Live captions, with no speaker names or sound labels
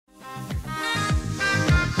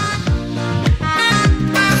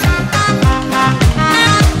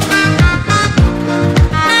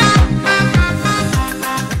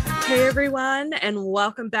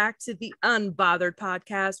welcome back to the Unbothered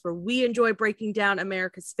podcast, where we enjoy breaking down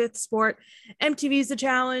America's fifth sport, MTV's The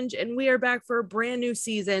Challenge, and we are back for a brand new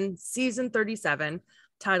season, season 37,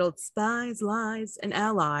 titled Spies, Lies, and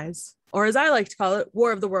Allies, or as I like to call it,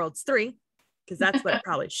 War of the Worlds 3, because that's what it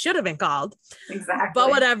probably should have been called. Exactly. But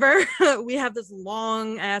whatever, we have this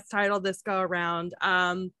long ass title this go around,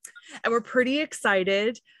 and we're pretty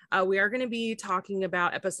excited. We are going to be talking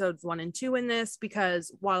about episodes 1 and 2 in this,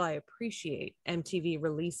 because while I appreciate MTV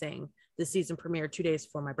releasing the season premiere 2 days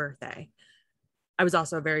before my birthday, I was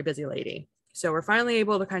also a very busy lady. So we're finally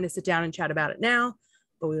able to kind of sit down and chat about it now,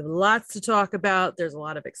 but we have lots to talk about. There's a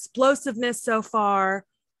lot of explosiveness so far,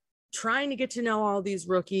 trying to get to know all these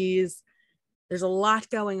rookies. There's a lot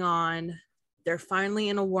going on. They're finally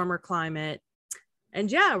in a warmer climate.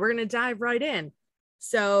 And yeah, we're going to dive right in.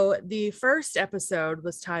 So the first episode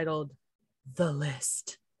was titled The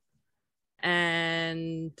List,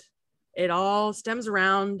 and it all stems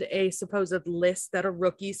around a supposed list that a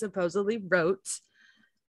rookie supposedly wrote,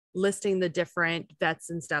 listing the different vets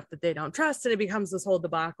and stuff that they don't trust, and it becomes this whole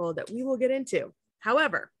debacle that we will get into.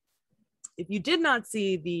 However, if you did not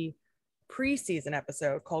see the preseason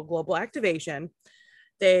episode called Global Activation,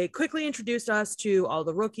 they quickly introduced us to all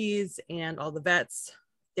the rookies and all the vets.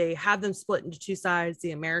 They have them split into two sides,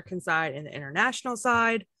 the American side and the international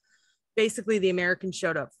side. Basically, the Americans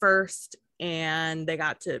showed up first and they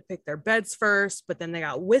got to pick their beds first, but then they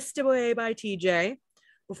got whisked away by TJ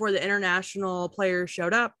before the international players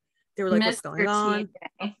showed up. They were like, what's going on?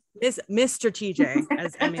 Mr. TJ,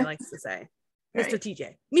 as Emmy likes to say. Right.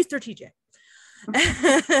 Mr. TJ.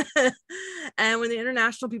 And when the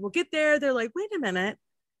international people get there, they're like, wait a minute,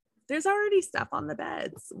 there's already stuff on the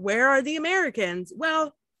beds. Where are the Americans?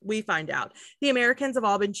 Well, we find out the Americans have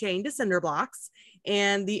all been chained to cinder blocks,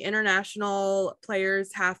 and the international players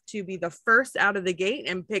have to be the first out of the gate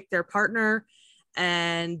and pick their partner.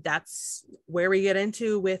 And that's where we get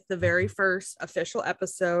into with the very first official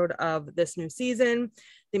episode of this new season.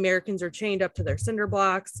 The Americans are chained up to their cinder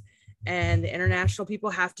blocks, and the international people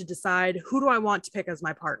have to decide, who do I want to pick as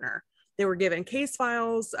my partner? They were given case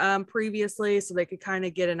files previously, so they could kind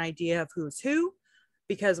of get an idea of who's who,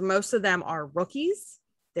 because most of them are rookies.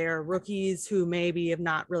 They're rookies who maybe have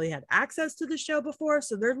not really had access to the show before,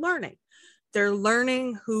 so they're learning. They're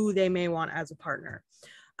learning who they may want as a partner.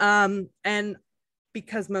 And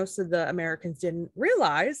because most of the Americans didn't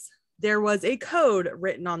realize, there was a code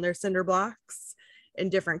written on their cinder blocks in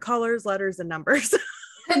different colors, letters, and numbers.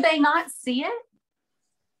 Could they not see it?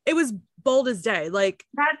 It was bold as day. Like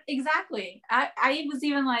that, exactly. I was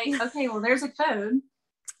even like, okay, well, there's a code.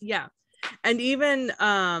 Yeah. And even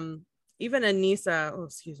Anissa, oh,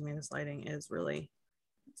 excuse me, this lighting is really,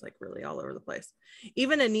 it's like really all over the place.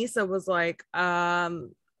 Even Anissa was like,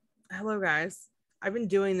 hello guys, I've been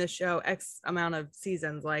doing this show X amount of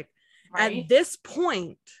seasons. Like, right. At this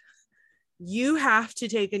point, you have to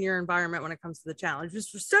take in your environment when it comes to the challenge.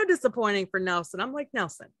 This was so disappointing for Nelson. I'm like,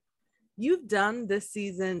 Nelson, you've done this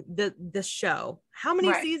season, this show, how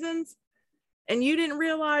many seasons? And you didn't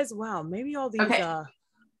realize, wow, maybe all these,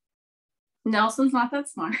 Nelson's not that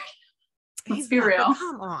smart. Let's be real.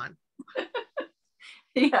 Come on.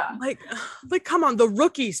 Yeah. Like, come on. The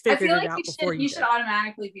rookies figured it out before you should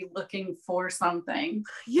automatically be looking for something.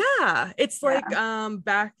 Yeah. It's like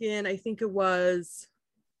back in, I think it was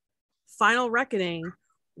Final Reckoning,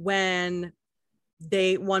 when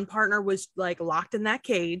one partner was like locked in that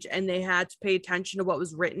cage and they had to pay attention to what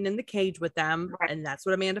was written in the cage with them. Right. And that's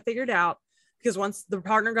what Amanda figured out. Because once the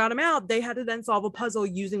partner got him out, they had to then solve a puzzle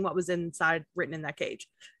using what was inside written in that cage.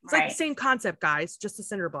 It's like the same concept, guys, just a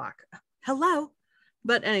cinder block. Hello.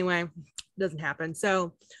 But anyway, doesn't happen.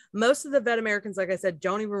 So most of the vet Americans, like I said,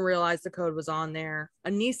 don't even realize the code was on there.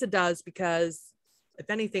 Anissa does, because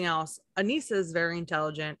if anything else, Anissa is very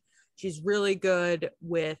intelligent. She's really good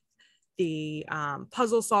with the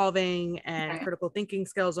puzzle solving and critical thinking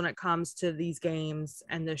skills when it comes to these games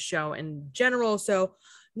and the show in general. So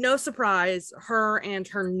no surprise, her and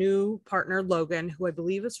her new partner, Logan, who I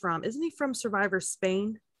believe isn't he from Survivor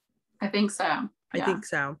Spain? I think so. Yeah. I think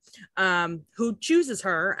so. Who chooses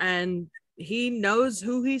her, and he knows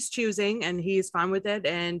who he's choosing and he's fine with it.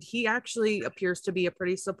 And he actually appears to be a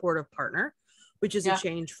pretty supportive partner, which is a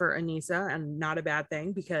change for Anissa and not a bad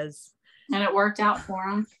thing, because and it worked out for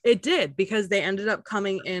them. It did, because they ended up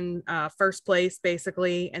coming in first place,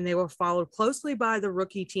 basically, and they were followed closely by the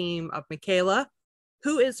rookie team of Michaela,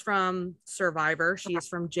 who is from Survivor. She's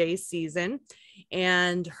from Jay's season,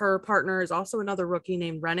 and her partner is also another rookie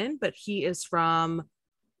named Renan, but he is from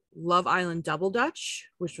Love Island Double Dutch,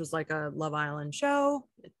 which was like a Love Island show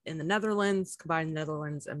in the Netherlands, combined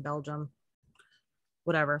Netherlands and Belgium,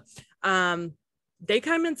 whatever. they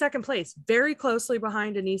come in second place, very closely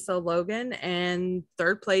behind Anissa Logan, and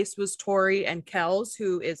third place was Tori and Kells,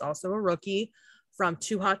 who is also a rookie from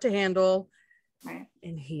Too Hot to Handle, Right.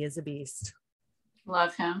 and he is a beast.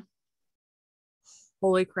 Love him.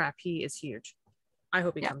 Holy crap, he is huge. I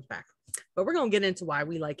hope he comes back. But we're going to get into why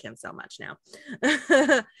we like him so much now.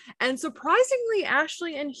 And surprisingly,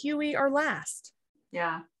 Ashley and Huey are last.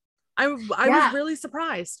 Yeah. I was really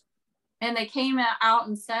surprised. And they came out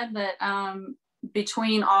and said that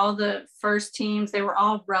between all the first teams, they were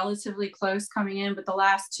all relatively close coming in, but the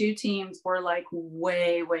last two teams were like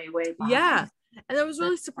way behind. Yeah. And that was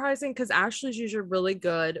really surprising because Ashley's usually really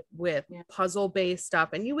good with puzzle-based stuff.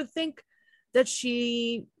 And you would think that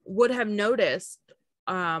she would have noticed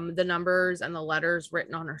the numbers and the letters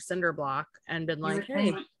written on her cinder block and been like,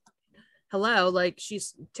 hey, hello. Like,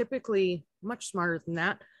 she's typically much smarter than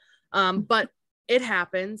that. But it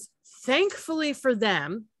happens. Thankfully for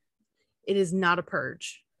them, it is not a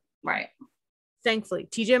purge. Right. Thankfully,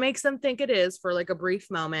 TJ makes them think it is for like a brief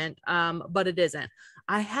moment, but it isn't.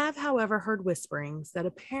 I have, however, heard whisperings that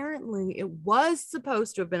apparently it was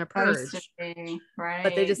supposed to have been a purge, right?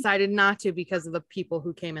 But they decided not to because of the people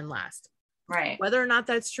who came in last. Right. Whether or not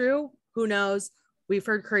that's true, who knows? We've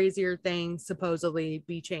heard crazier things supposedly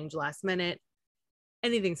be changed last minute.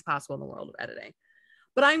 Anything's possible in the world of editing.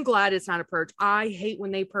 But I'm glad it's not a purge. I hate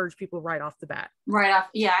when they purge people right off the bat. Right off.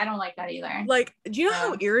 Yeah, I don't like that either. Like, do you know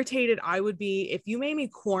how irritated I would be if you made me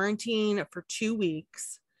quarantine for 2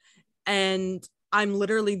 weeks and I'm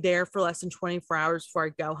literally there for less than 24 hours before I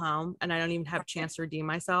go home and I don't even have a chance to redeem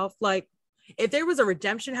myself? Like, if there was a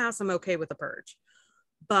redemption house, I'm okay with a purge.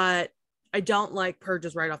 But I don't like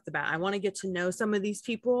purges right off the bat. I want to get to know some of these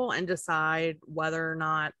people and decide whether or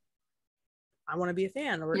not I want to be a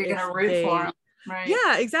fan. Or you're going to root for them. Right.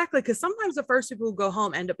 Yeah, exactly. Because sometimes the first people who go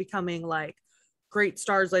home end up becoming like great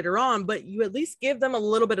stars later on, but you at least give them a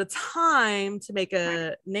little bit of time to make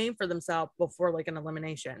a name for themselves before like an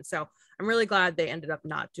elimination. So I'm really glad they ended up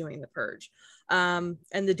not doing the purge. And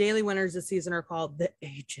the daily winners this season are called the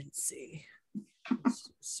Agency.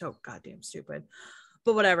 So goddamn stupid.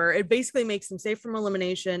 But whatever. It basically makes them safe from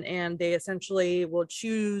elimination, and they essentially will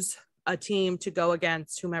choose a team to go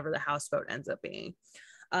against whomever the house vote ends up being.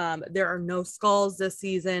 There are no skulls this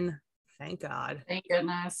season. Thank God. Thank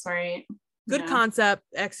goodness. Right. Good concept.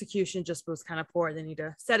 Execution just was kind of poor. They need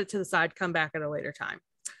to set it to the side, come back at a later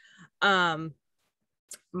time.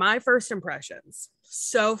 My first impressions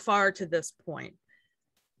so far to this point.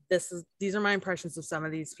 These are my impressions of some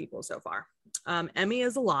of these people so far. Emmy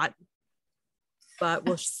is a lot, but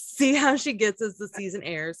we'll see how she gets as the season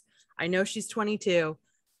airs. I know she's 22.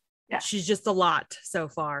 Yeah. She's just a lot so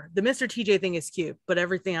far. The Mr. TJ thing is cute, but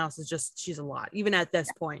everything else is just, she's a lot. Even at this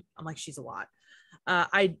point, I'm like, she's a lot.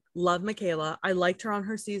 I love Michaela. I liked her on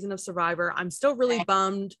her season of Survivor. I'm still really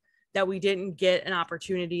bummed that we didn't get an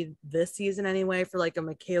opportunity this season anyway for like a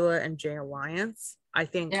Michaela and Jay alliance. I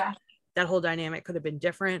think that whole dynamic could have been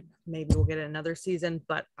different. Maybe we'll get it another season,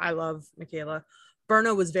 but I love Michaela.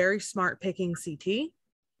 Berna was very smart picking CT.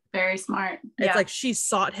 Very smart. It's like she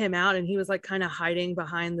sought him out and he was like kind of hiding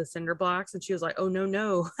behind the cinder blocks, and she was like, oh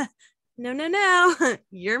no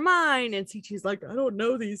you're mine. And CT's like, I don't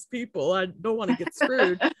know these people, I don't want to get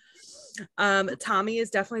screwed. Tommy is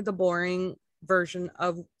definitely the boring version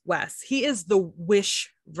of Wes. He is the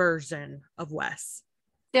Wish version of Wes.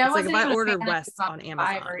 Yeah, it's like if I ordered Wes on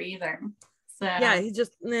Amazon either. So yeah, he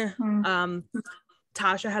just Tasha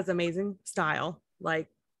has amazing style. Like,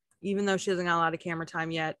 even though she hasn't got a lot of camera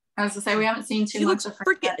time yet, I was to say we haven't seen too much of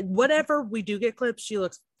her yet. Whatever we do get clips, she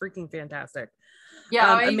looks freaking fantastic.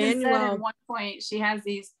 Yeah, I even said at one point she has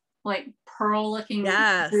these like pearl looking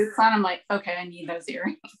hoops on. I'm like, okay, I need those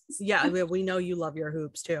earrings. Yeah, we know you love your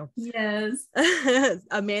hoops too. Yes.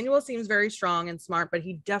 Emmanuel seems very strong and smart, but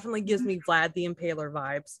he definitely gives me Vlad the Impaler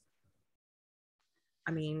vibes.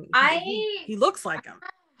 I mean, he looks like him.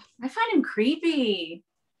 I find him creepy.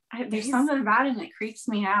 There's something about him that creeps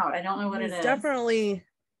me out. I don't know what it is. Definitely.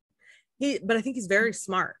 But I think he's very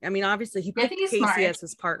smart. I mean, obviously he picked Casey as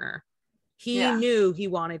his partner. He knew he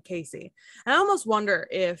wanted Casey. And I almost wonder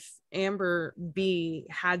if Amber B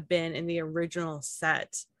had been in the original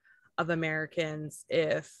set of Americans,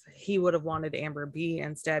 if he would have wanted Amber B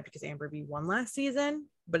instead, because Amber B won last season,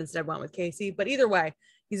 but instead went with Casey. But either way,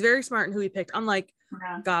 he's very smart in who he picked, unlike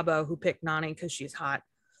Gabo, who picked Nani because she's hot.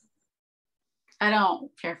 I don't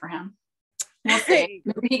care for him. We'll see.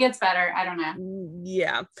 Maybe he gets better. I don't know.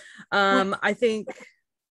 Yeah. I think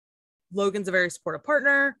Logan's a very supportive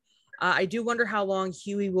partner. I do wonder how long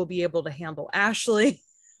Huey will be able to handle Ashley.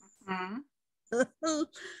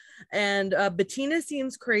 And Bettina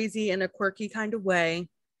seems crazy in a quirky kind of way.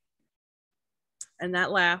 and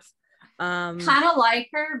that laugh. Kind of like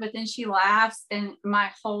her, but then she laughs and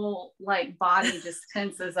my whole like body just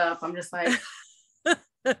tenses up. I'm just like,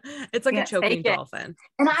 it's like a choking dolphin.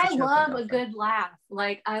 And I love a good laugh.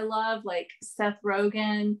 Like I love like Seth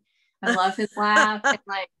Rogen. I love his laugh. And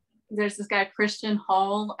like there's this guy Christian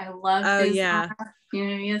Hall. I love his laugh. You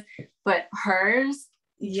know who he is? But hers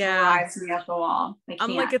drives me up the wall.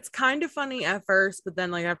 I'm like, it's kind of funny at first, but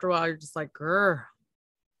then like after a while you're just like, grr.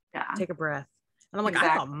 Yeah. Take a breath. And I'm like,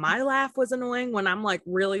 I thought my laugh was annoying when I'm like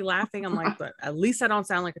really laughing. I'm like, but at least I don't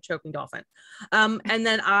sound like a choking dolphin. And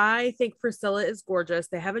then I think Priscilla is gorgeous.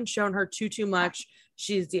 They haven't shown her too much.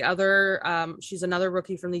 She's the other, she's another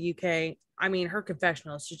rookie from the UK. I mean, her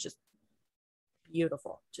confessional, she's just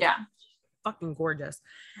beautiful. Just fucking gorgeous.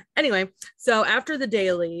 Anyway, so after the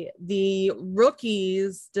daily, the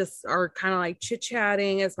rookies just are kind of like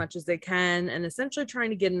chit-chatting as much as they can and essentially trying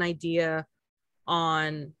to get an idea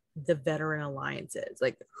on the veteran alliances,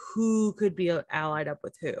 like who could be allied up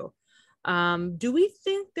with who. Do we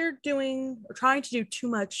think they're trying to do too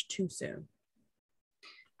much too soon?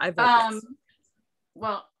 I vote yes.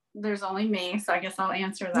 Well, there's only me, so I guess I'll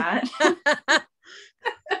answer that.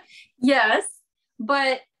 Yes,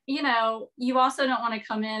 but you know, you also don't want to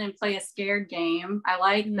come in and play a scared game. I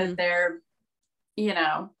like that they're, you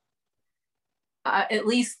know, at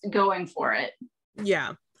least going for it.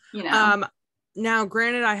 Yeah. You know. Now,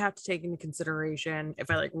 granted, I have to take into consideration, if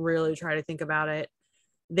I like really try to think about it,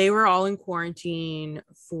 they were all in quarantine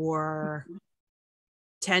for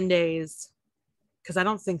 10 days because I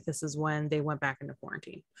don't think this is when they went back into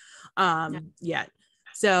quarantine yet.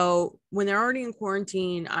 So when they're already in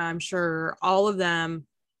quarantine, I'm sure all of them,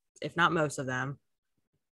 if not most of them,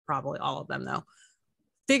 probably all of them though,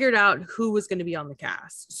 figured out who was going to be on the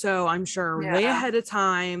cast. So I'm sure way ahead of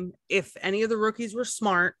time, if any of the rookies were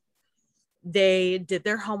smart, they did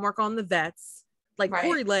their homework on the vets. Like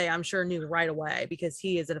Corey Lay, I'm sure knew right away because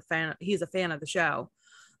he's a fan of the show.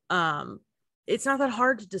 It's not that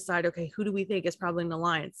hard to decide, okay, who do we think is probably an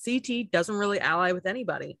alliance? CT doesn't really ally with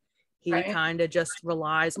anybody. He kind of just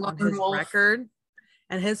relies on his record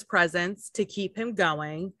and his presence to keep him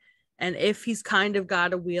going. And if he's kind of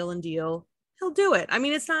got a wheel and deal, he'll do it. I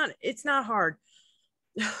mean, it's not hard.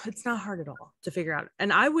 It's not hard at all to figure out.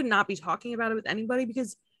 And I would not be talking about it with anybody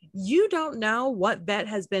because you don't know what vet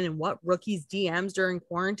has been in what rookie's DMs during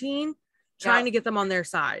quarantine, trying to get them on their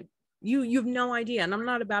side. You have no idea. And I'm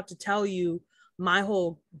not about to tell you my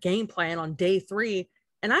whole game plan on day 3.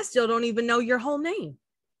 And I still don't even know your whole name.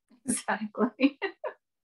 Exactly.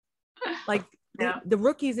 Like the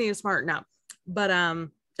rookies need to smarten up. But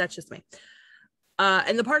that's just me.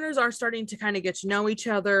 And the partners are starting to kind of get to know each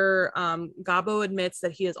other. Gabo admits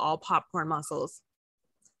that he is all popcorn muscles,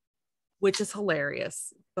 which is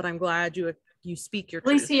hilarious. But I'm glad you speak your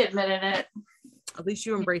truth. At least he admitted it. At least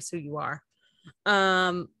you embrace who you are.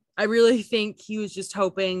 I really think he was just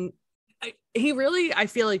hoping. I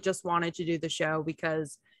feel like just wanted to do the show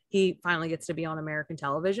because he finally gets to be on American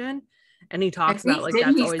television. And he talks about like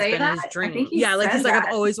that's always been his dream. Yeah, like he's like,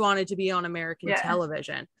 I've always wanted to be on American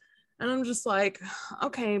television. And I'm just like,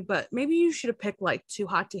 okay, but maybe you should have picked like Too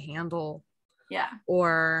Hot to Handle. Yeah.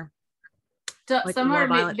 Or like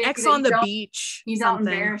somewhere X on the Beach. You don't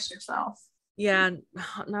embarrass yourself. Yeah,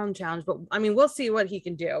 not a challenge, but I mean, we'll see what he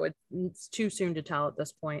can do. It's too soon to tell at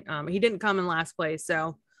this point. He didn't come in last place,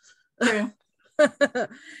 so. True.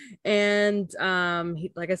 And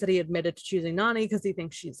he, like I said, he admitted to choosing Nani because he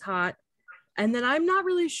thinks she's hot. And then I'm not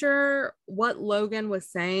really sure what Logan was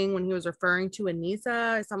saying when he was referring to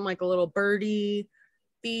Anissa. Something like a little birdie,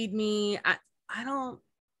 feed me. I don't.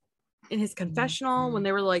 In his confessional, when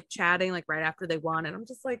they were like chatting, like right after they won, and I'm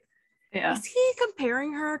just like, is he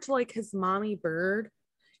comparing her to like his mommy bird,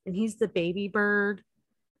 and he's the baby bird?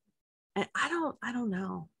 And I don't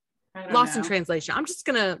know. Lost in translation. I'm just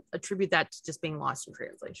gonna attribute that to just being lost in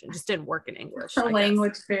translation. It just didn't work in English. A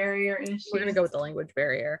language barrier issue. We're gonna go with the language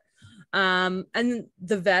barrier. And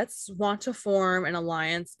the vets want to form an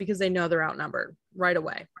alliance because they know they're outnumbered right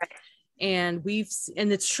away. Right. And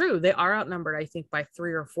and it's true, they are outnumbered, I think, by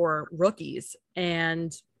 3 or 4 rookies.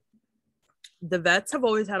 And the vets have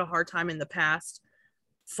always had a hard time in the past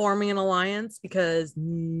forming an alliance because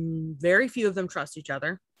very few of them trust each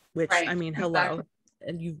other, which I mean, hello.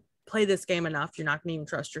 And you play this game enough, you're not gonna even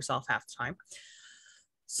trust yourself half the time.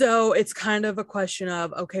 So it's kind of a question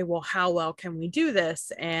of, okay, well, how well can we do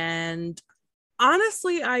this? And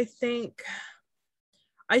honestly, I think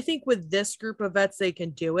with this group of vets, they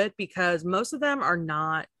can do it because most of them are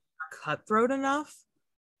not cutthroat enough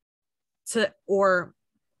or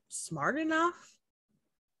smart enough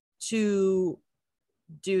to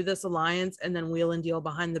do this alliance and then wheel and deal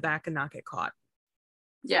behind the back and not get caught.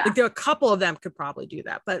 Yeah. Like there are a couple of them could probably do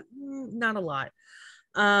that, but not a lot.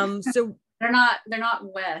 So they're not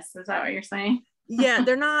West. Is that what you're saying? Yeah,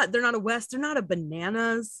 they're not a West, they're not a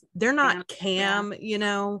Bananas, they're not Cam, you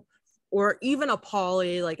know, or even a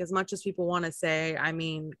Polly. Like, as much as people want to say, I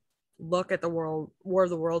mean, look at the War of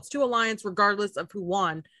the Worlds 2 Alliance, regardless of who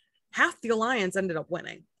won, half the Alliance ended up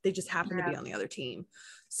winning. They just happened to be on the other team.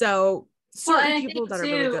 So certain people that are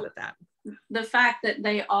really good at that. The fact that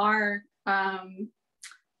they are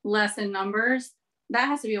less in numbers, that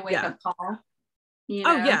has to be a wake-up call. You know?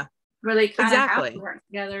 Oh, yeah. Where they kind of have to work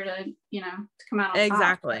together to, you know, to come out on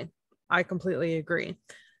Exactly. top. I completely agree.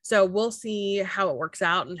 So we'll see how it works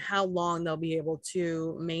out and how long they'll be able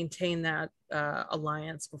to maintain that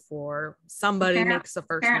alliance before somebody makes the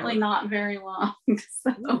first apparently move. Not very long.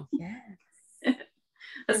 So. Ooh, yes.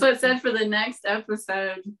 That's what it said for the next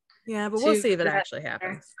episode. Yeah, but we'll see if it actually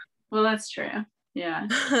happens. Well, that's true. Yeah.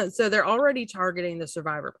 So they're already targeting the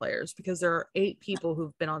Survivor players because there are 8 people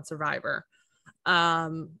who've been on Survivor.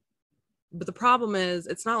 But the problem is,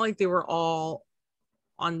 it's not like they were all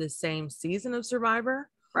on the same season of Survivor,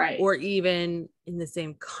 right? Or even in the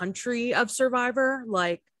same country of Survivor.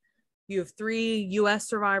 Like, you have 3 US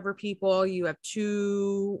Survivor people, you have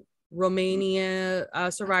 2 Romania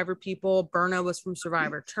Survivor people. Berna was from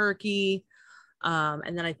Survivor Turkey,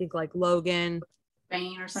 and then I think like Logan,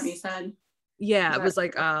 Spain or something you said. Yeah, it was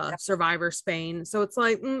like Survivor Spain. So it's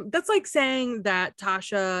like, that's like saying that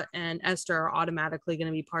Tasha and Esther are automatically going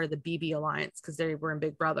to be part of the BB Alliance because they were in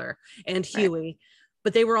Big Brother, and Huey,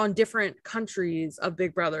 but they were on different countries of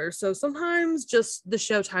Big Brother. So sometimes just the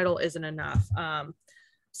show title isn't enough.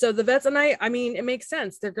 So the vets, and I mean, it makes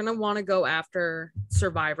sense. They're going to want to go after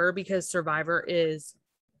Survivor because Survivor is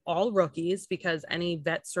all rookies, because any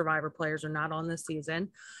vet Survivor players are not on this season.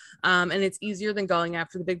 And it's easier than going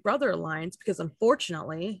after the Big Brother Alliance because,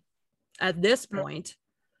 unfortunately, at this point,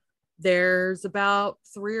 there's about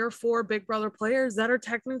 3 or 4 Big Brother players that are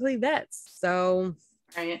technically vets. So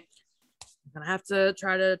I'm gonna have to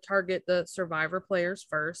try to target the Survivor players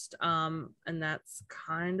first. And that's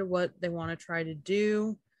kind of what they want to try to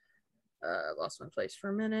do. Lost my place for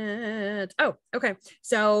a minute. Oh, okay.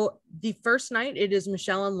 So the first night, it is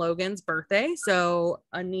Michelle and Logan's birthday. So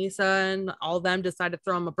Anissa and all of them decided to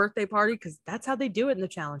throw them a birthday party because that's how they do it in the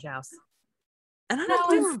challenge house. And I don't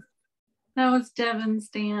blame them. That was Devin's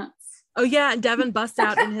dance. Oh yeah, and Devin busts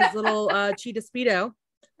out in his little cheetah Speedo.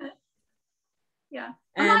 Yeah.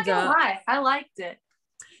 I'm not gonna lie, I liked it.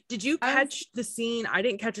 Did you catch the scene? I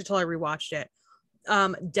didn't catch it till I rewatched it.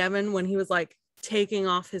 Devin, when he was like taking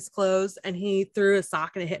off his clothes and he threw a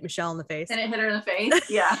sock and it hit Michelle in the face. And it hit her in the face.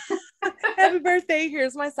 Yeah. Happy birthday,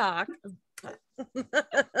 here's my sock.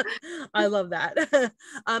 I love that.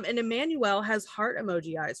 And Emmanuel has heart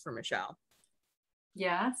emoji eyes for Michelle.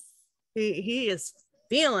 Yes. He is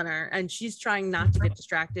feeling her, and she's trying not to get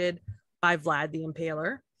distracted by Vlad the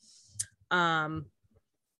Impaler. I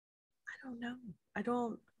don't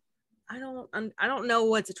know. I don't know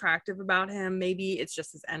what's attractive about him. Maybe it's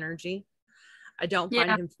just his energy. I don't find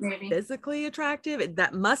him physically attractive.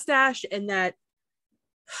 That mustache and that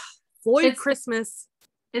Lloyd Christmas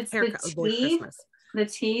haircut. The teeth. The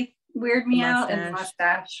teeth weird me out, and the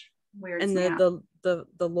mustache weirds me out. The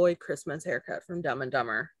Lloyd Christmas haircut from Dumb and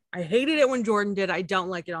Dumber. I hated it when Jordan did. I don't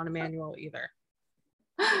like it on Emmanuel either.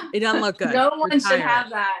 It doesn't look good. No one should have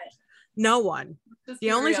that. No one.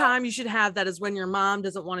 The only time you should have that is when your mom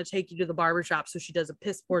doesn't want to take you to the barbershop, so she does a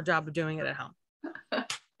piss poor job of doing it at home.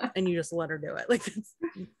 And you just let her do it. Like,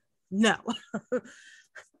 no.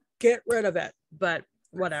 Get rid of it. But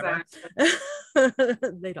whatever.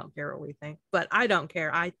 Exactly. They don't care what we think, but I don't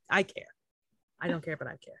care. I care. I don't care, but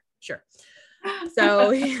I care. Sure.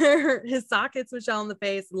 So here, his sock hits Michelle in the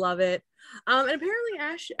face. Love it. And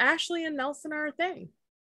apparently Ashley and Nelson are a thing.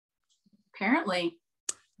 Apparently.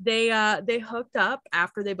 They hooked up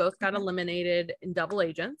after they both got eliminated in Double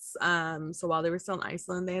Agents. So while they were still in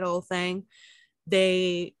Iceland, they had a whole thing.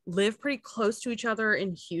 They live pretty close to each other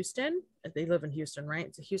in Houston. They live in Houston, right?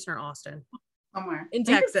 It's Houston or Austin. Somewhere. In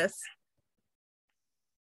Texas.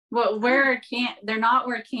 Well, they're not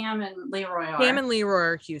where Cam and Leroy are. Cam and Leroy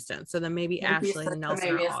are Houston. So then maybe Ashley and Nelson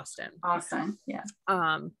are Austin. Austin, yeah.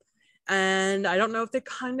 And I don't know if they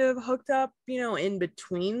kind of hooked up, in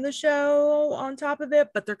between the show on top of it,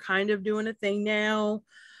 but they're kind of doing a thing now.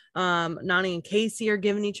 Nani and Casey are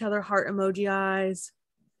giving each other heart emoji eyes.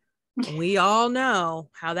 We all know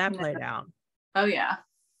how that played out. Oh, yeah.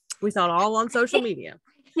 We saw it all on social media.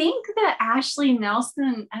 I think that Ashley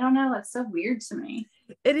Nelson, I don't know, that's so weird to me.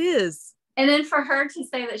 It is. And then for her to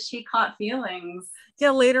say that she caught feelings.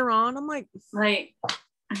 Yeah, later on, I'm like, I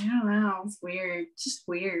don't know. It's weird. Just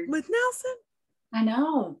weird. With Nelson? I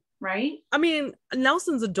know, right? I mean,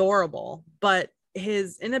 Nelson's adorable, but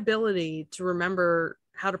his inability to remember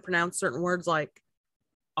how to pronounce certain words like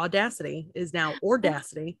audacity is now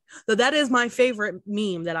audacity. So that is my favorite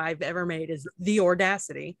meme that I've ever made, is the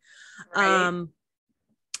audacity. Right.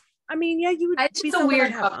 I mean, yeah, you would It's be just a someone weird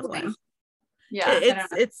I'd have fun coupling. with. Yeah,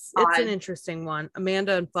 It's an interesting one.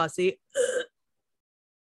 Amanda and Fussy.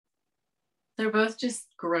 They're both just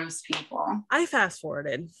gross people. I fast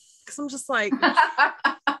forwarded because I'm just like,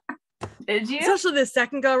 did you? Especially the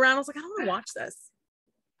second go around, I was like, I don't want to watch this.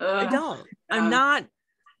 I don't. I'm not,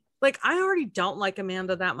 like, I already don't like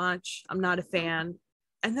Amanda that much. I'm not a fan.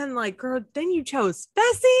 And then, like, girl, then you chose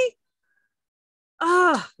Fessy.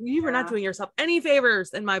 Oh, you were not doing yourself any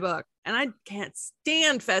favors in my book. And I can't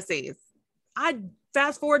stand Fessy. I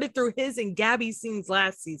fast forwarded through his and Gabby's scenes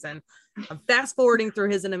last season. I'm fast forwarding through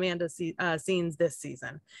his and Amanda's scenes this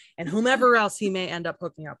season, and whomever else he may end up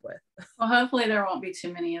hooking up with. Well, hopefully there won't be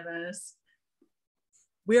too many of those.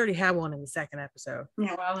 We already had one in the second episode.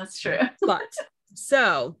 Yeah, well, that's true. But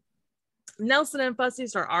so Nelson and Fussy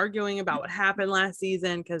start arguing about what happened last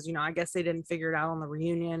season because, you know, I guess they didn't figure it out on the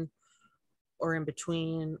reunion or in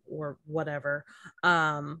between or whatever.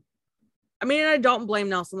 I mean, I don't blame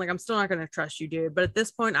Nelson. Like, I'm still not going to trust you, dude. But at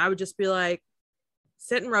this point, I would just be like,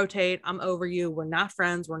 sit and rotate. I'm over you. We're not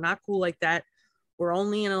friends. We're not cool like that. We're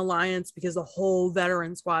only in an alliance because the whole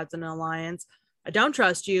veteran squad's in an alliance. I don't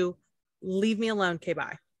trust you. Leave me alone. Okay,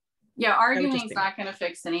 bye. Yeah, arguing's not going to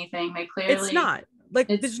fix anything. They clearly... It's not. Like,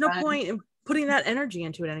 there's no point in putting that energy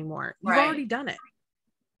into it anymore. You've already done it.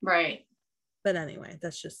 Right. But anyway,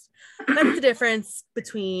 that's the difference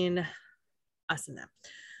between us and them.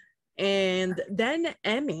 And then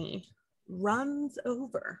Emmy runs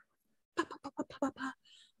over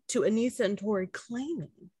to Anissa and Tori,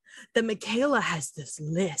 claiming that Michaela has this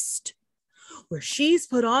list where she's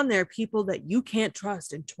put on there people that you can't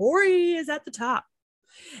trust, and Tori is at the top.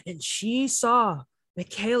 And she saw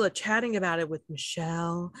Michaela chatting about it with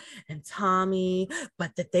Michelle and Tommy,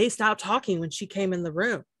 but that they stopped talking when she came in the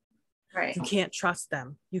room. Right. You can't trust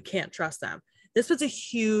them. You can't trust them. This was a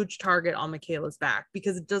huge target on Michaela's back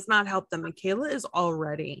because it does not help them. Michaela is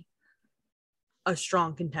already a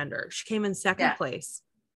strong contender. She came in second place.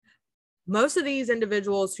 Most of these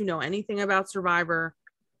individuals who know anything about Survivor,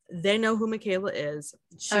 they know who Michaela is.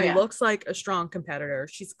 She looks like a strong competitor.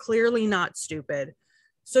 She's clearly not stupid.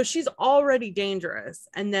 So she's already dangerous.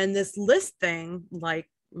 And then this list thing, like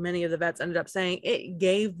many of the vets ended up saying, it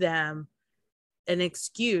gave them an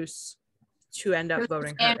excuse to end up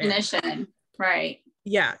voting her in. Right.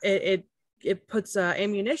 Yeah, it puts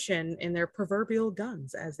ammunition in their proverbial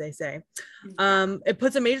guns, as they say. It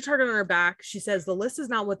puts a major target on her back. She says the list is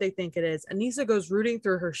not what they think it is. Anissa goes rooting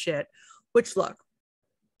through her shit, which, look,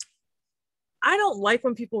 I don't like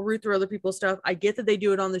when people root through other people's stuff. I get that they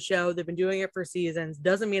do it on the show. They've been doing it for seasons.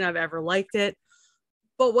 Doesn't mean I've ever liked it.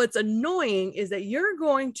 But what's annoying is that you're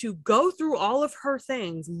going to go through all of her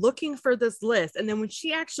things looking for this list. And then when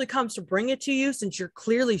she actually comes to bring it to you, since you're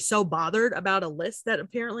clearly so bothered about a list that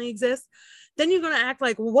apparently exists, then you're going to act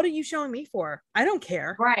like, well, what are you showing me for? I don't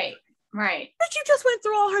care. Right. Right. But you just went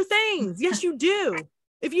through all her things. Yes, you do.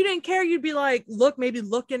 If you didn't care, you'd be like, maybe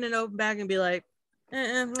look in an open bag and be like,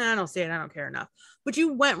 I don't see it. I don't care enough. But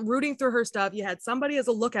you went rooting through her stuff. You had somebody as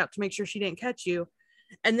a lookout to make sure she didn't catch you.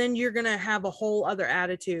 And then you're going to have a whole other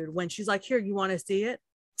attitude when she's like, here, you want to see it?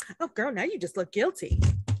 Oh, girl, now you just look guilty.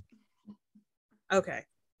 Okay.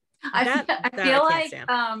 I feel like,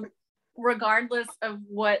 regardless of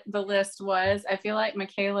what the list was, I feel like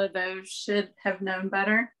Michaela, though, should have known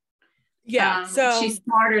better. Yeah. So she's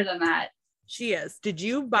smarter than that. She is. Did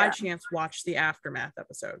you by chance watch the Aftermath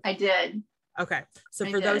episode? I did. Okay. So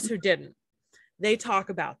for those who didn't, they talk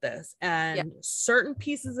about this, and certain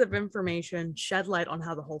pieces of information shed light on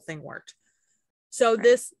how the whole thing worked. So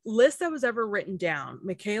this list that was ever written down,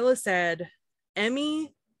 Michaela said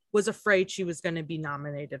Emmy was afraid she was going to be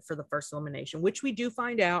nominated for the first elimination, which we do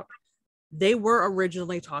find out they were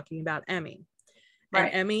originally talking about Emmy.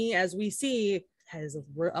 And Emmy, as we see, has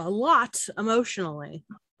a lot emotionally.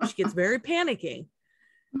 She gets very panicky,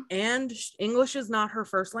 and English is not her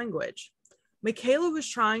first language. Michaela was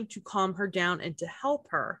trying to calm her down and to help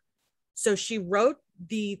her. So she wrote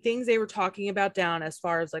the things they were talking about down as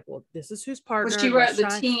far as like, well, this is whose partner. Well, she wrote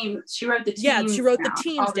the team. She wrote the teams. Yeah, she wrote the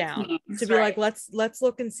teams down to be like, let's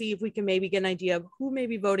look and see if we can maybe get an idea of who may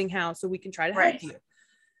be voting how, so we can try to help you.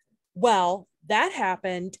 Well, that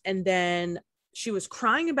happened, and then she was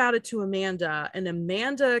crying about it to Amanda, and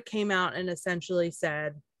Amanda came out and essentially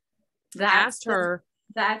said, that's the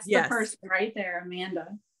person right there, Amanda.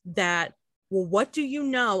 That well, what do you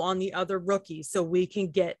know on the other rookies so we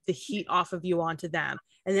can get the heat off of you onto them?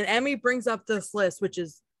 And then Emmy brings up this list, which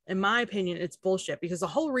is, in my opinion, it's bullshit, because the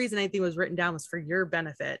whole reason anything was written down was for your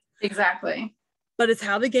benefit. Exactly. But it's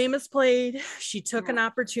how the game is played. She took an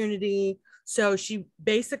opportunity. So she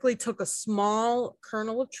basically took a small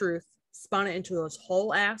kernel of truth, spun it into this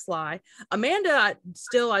whole ass lie. Amanda,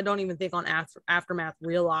 still, I don't even think on Aftermath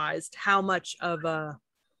realized how much of a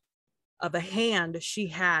hand she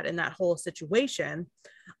had in that whole situation.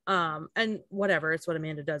 And whatever, it's what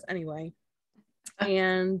Amanda does anyway.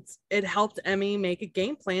 And it helped Emmy make a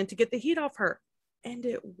game plan to get the heat off her. And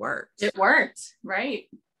it worked. It worked, right?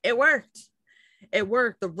 It worked. It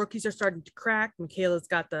worked. The rookies are starting to crack. Michaela's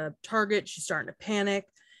got the target. She's starting to panic.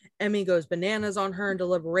 Emmy goes bananas on her in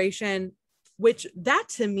deliberation, which that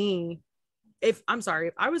to me, if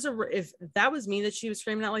that was me that she was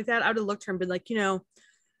screaming out like that, I would have looked at her and been like, you know,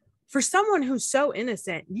 for someone who's so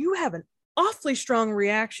innocent, you have an awfully strong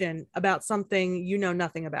reaction about something you know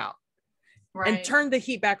nothing about. Right. And turned the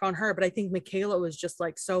heat back on her. But I think Michaela was just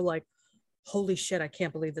like, so like, holy shit, I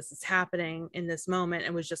can't believe this is happening in this moment,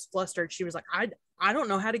 and was just flustered. She was like, I don't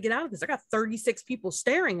know how to get out of this. I got 36 people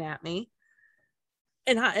staring at me.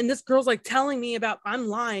 And this girl's like telling me about I'm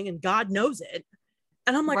lying and God knows it.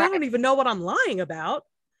 And I'm like, right. I don't even know what I'm lying about.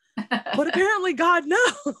 But apparently God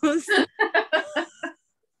knows.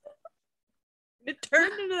 It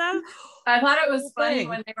turned into that. I thought it was funny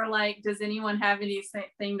when they were like, does anyone have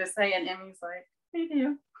anything to say? And Emmy's like, they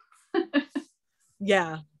do.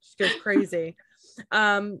 Yeah, she goes crazy.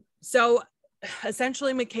 So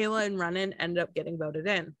essentially Michaela and Renan ended up getting voted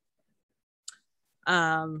in.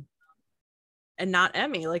 And not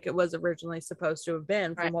Emmy like it was originally supposed to have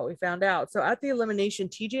been, from what we found out. So at the elimination,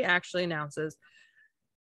 TJ actually announces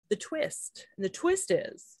the twist. And the twist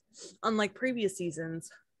is, unlike previous seasons,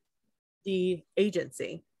 the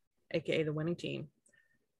agency, aka the winning team,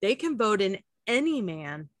 they can vote in any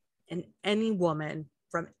man and any woman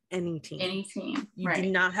from any team. Any team. You do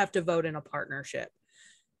not have to vote in a partnership.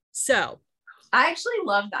 So I actually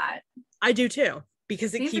love that. I do too,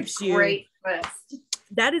 because it keeps you. Great twist.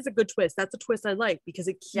 That is a good twist. That's a twist I like, because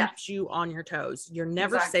it keeps you on your toes. You're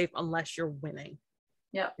never safe unless you're winning.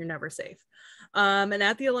 Yeah, you're never safe. And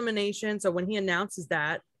at the elimination, so when he announces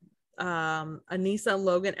that, Anissa and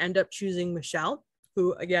Logan end up choosing Michelle,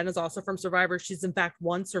 who again is also from Survivor. She's in fact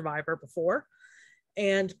won Survivor before.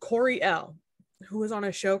 And Corey L, who was on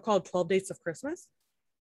a show called 12 Dates of Christmas.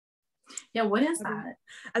 Yeah, what is that?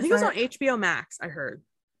 I think it was on HBO Max, I heard.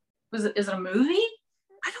 Is it a movie?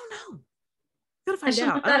 I don't know. Gotta find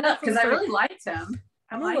out. Look that up, because I really liked him.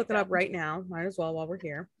 I'm gonna look it up right now. Might as well while we're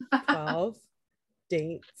here. 12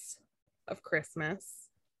 Dates of Christmas.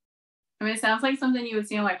 I mean, it sounds like something you would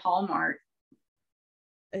see on like Hallmark.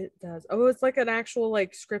 It does. Oh, it's like an actual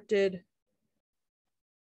like scripted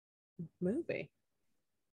movie.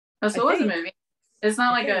 Oh, so it was a movie. It's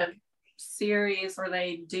not like a series where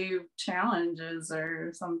they do challenges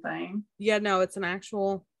or something. Yeah, no, it's an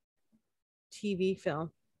actual TV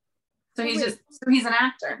film. So he's an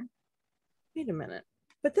actor. Wait a minute.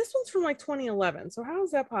 But this one's from like 2011. So how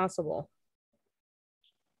is that possible?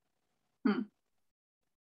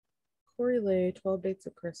 Corey Lay, 12 Dates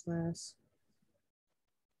of Christmas.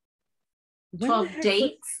 12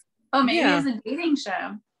 Dates? Oh, maybe it's a dating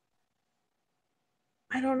show.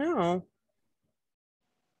 I don't know.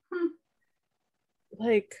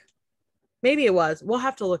 Like, maybe it was. We'll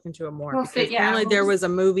have to look into it more. Apparently there was a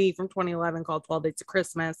movie from 2011 called 12 Dates of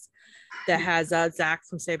Christmas that has Zach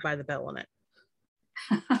from Saved by the Bell in it.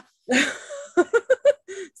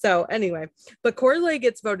 So anyway, but Corey Lay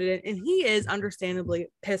gets voted in, and he is understandably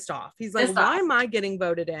pissed off. He's like, why am I getting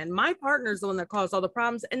voted in? My partner's the one that caused all the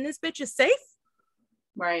problems, and this bitch is safe.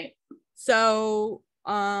 Right. So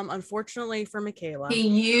unfortunately for Michaela, he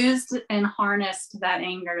used and harnessed that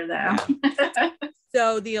anger though. Yeah.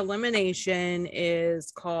 So the elimination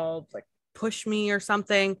is called like Push Me or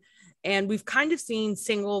something. And we've kind of seen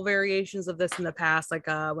single variations of this in the past, like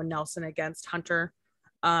when Nelson against Hunter,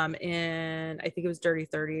 and I think it was Dirty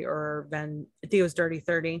 30 or I think it was Dirty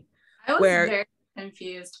 30. I was very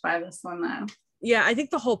confused by this one though. Yeah, I think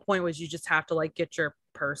the whole point was you just have to like get your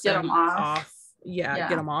person get them off. Yeah,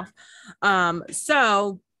 get them off.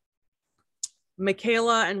 So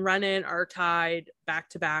Michaela and Renan are tied back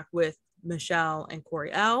to back with Michelle and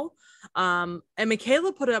Corey L. And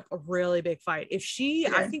Michaela put up a really big fight. I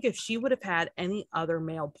think if she would have had any other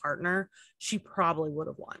male partner, she probably would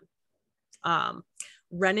have won.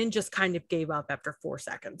 Renan just kind of gave up after 4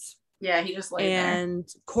 seconds. Yeah, he just laid there. And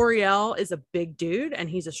Coriel is a big dude and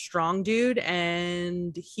he's a strong dude,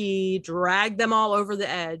 and he dragged them all over the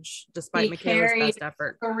edge despite Michaela's best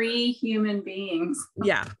effort. 3 human beings.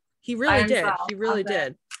 Yeah, he really did. He really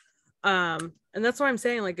did. And that's why I'm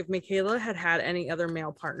saying, like, if Michaela had had any other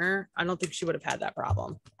male partner, I don't think she would have had that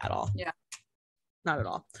problem at all. Yeah, not at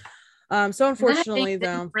all. So unfortunately,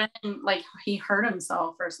 though, Brennan, like, he hurt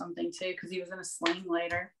himself or something too because he was in a sling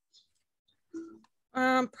later.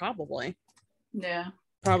 Probably. Yeah.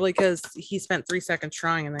 Probably because he spent 3 seconds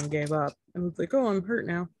trying and then gave up and was like, "Oh, I'm hurt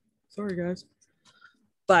now. Sorry, guys."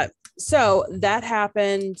 But so that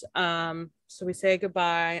happened. So we say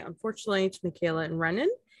goodbye, unfortunately, to Michaela and Renan.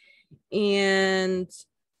 And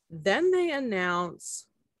then they announce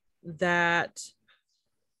that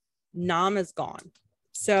Nam is gone.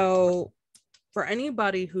 So for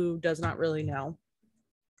anybody who does not really know,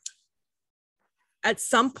 at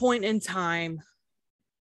some point in time,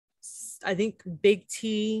 I think Big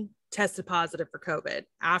T tested positive for COVID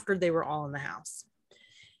after they were all in the house.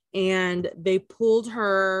 And they pulled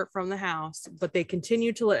her from the house, but they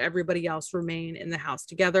continued to let everybody else remain in the house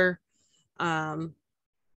together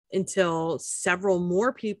until several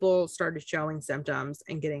more people started showing symptoms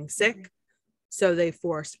and getting sick. So they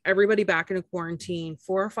forced everybody back into quarantine.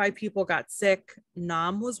 4 or 5 people got sick.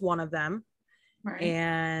 Nam was one of them. Right.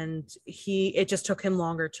 And it just took him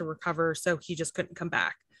longer to recover. So he just couldn't come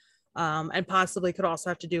back. And possibly could also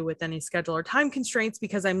have to do with any schedule or time constraints,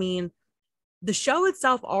 because I mean, the show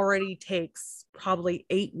itself already takes probably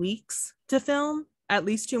 8 weeks to film, at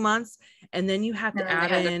least 2 months. And then you have to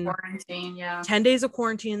add in 10 days of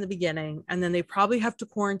quarantine in the beginning. And then they probably have to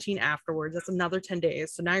quarantine afterwards. That's another 10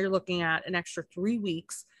 days. So now you're looking at an extra 3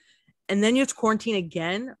 weeks. And then you have to quarantine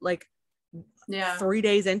again, like 3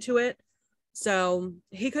 days into it. So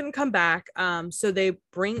he couldn't come back. So they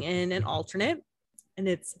bring in an alternate. And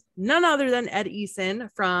it's none other than Ed Eason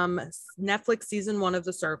from Netflix season 1 of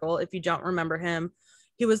The Circle. If you don't remember him,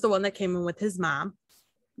 he was the one that came in with his mom.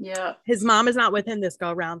 Yeah. His mom is not with him this go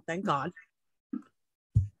around, thank God.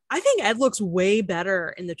 I think Ed looks way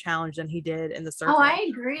better in the challenge than he did in The Circle. Oh, I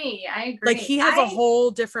agree. Like, he has a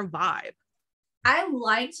whole different vibe. I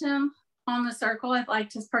liked him on The Circle. I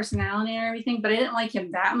liked his personality and everything, but I didn't like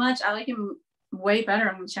him that much. I like him way better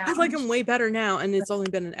on the challenge. I like him way better now, and it's only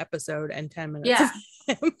been an episode and 10 minutes. Yeah.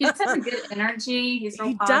 He has a good energy. He's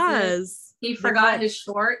real positive. Does. He forgot his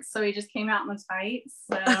shorts, so he just came out in the tights.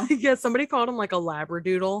 So. Yeah, somebody called him like a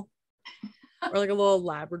labradoodle. Or like a little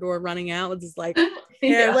Labrador running out with his like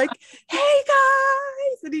hair, like, "Hey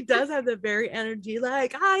guys," and he does have the very energy,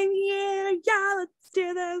 like, "I'm here, yeah, let's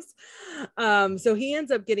do this." So he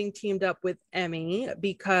ends up getting teamed up with Emmy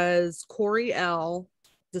because Corey L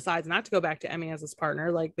decides not to go back to Emmy as his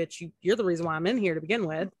partner. Like, bitch, you're the reason why I'm in here to begin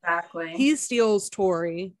with. Exactly. He steals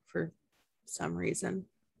Tori for some reason.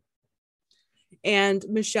 And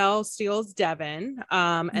Michelle steals Devin.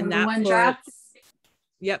 And that one draft.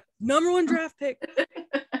 Yep. Number one draft pick.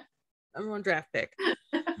 Number one draft pick.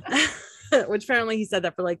 Which apparently he said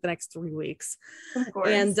that for like the next 3 weeks. Of course.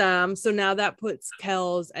 And so now that puts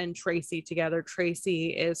Kels and Tracy together.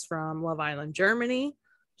 Tracy is from Love Island, Germany.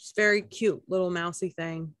 She's very cute little mousy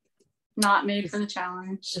thing. Not made for the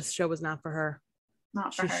challenge. This show was not for her.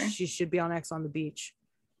 Not for her. She should be on X on the Beach.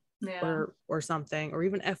 Yeah. Or something. Or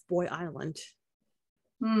even F Boy Island.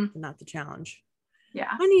 Not the challenge.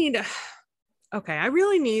 Yeah. I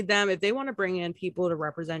really need them if they want to bring in people to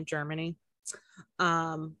represent Germany.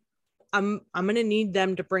 I'm gonna need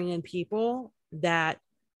them to bring in people that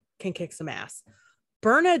can kick some ass.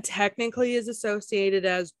 Berna technically is associated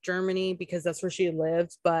as Germany because that's where she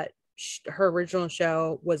lives, but her original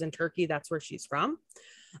show was in Turkey. That's where she's from.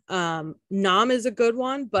 Nam is a good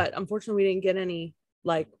one, but unfortunately we didn't get any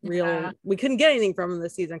we couldn't get anything from them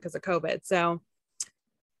this season because of COVID. So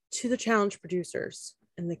to the challenge producers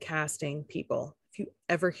and the casting people, if you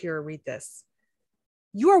ever hear or read this,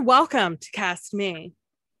 you are welcome to cast me.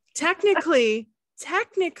 Technically,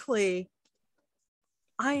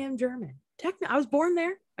 I am German. I was born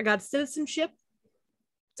there. I got citizenship.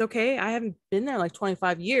 It's okay. I haven't been there like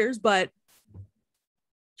 25 years, but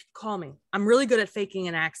call me. I'm really good at faking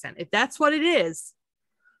an accent. If that's what it is,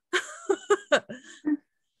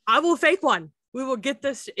 I will fake one. We will get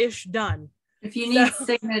this ish done. If you need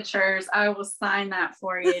signatures, I will sign that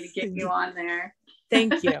for you to get you on there.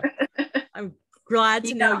 Thank you. I'm glad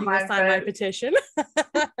to know you will sign my petition.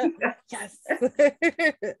 Yes.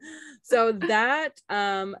 So that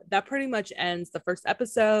pretty much ends the first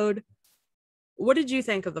episode. What did you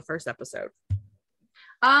think of the first episode?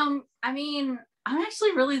 I mean, I'm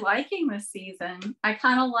actually really liking this season. I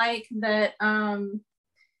kind of like that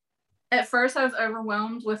at first I was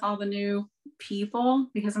overwhelmed with all the new people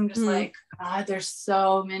because I'm just like, God, there's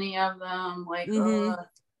so many of them. Like,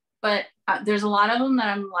 but there's a lot of them that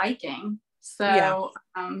I'm liking. So,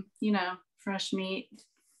 you know, fresh meat,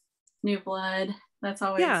 new blood. That's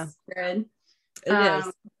always good. It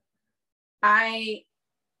is. I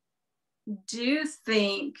do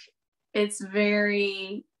think it's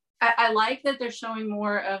very, I like that they're showing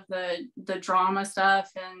more of the drama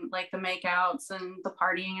stuff and like the makeouts and the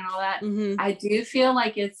partying and all that. I do feel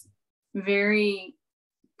like it's very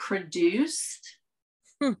produced.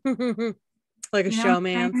 Like a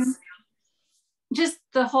showman's. Just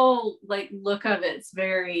the whole like look of it's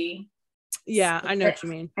very I know what you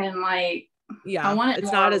mean. And like I want it,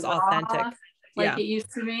 it's not as authentic like it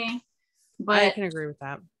used to be, but I can agree with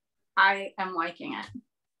that. I am liking it.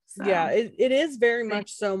 So. It is very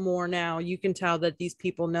much so more now. You can tell that these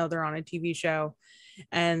people know they're on a TV show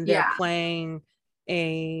and they're playing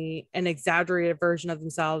an exaggerated version of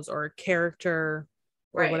themselves or a character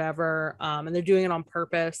or whatever, and they're doing it on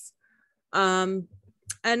purpose. And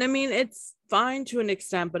I mean, it's fine to an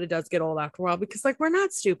extent, but it does get old after a while because like we're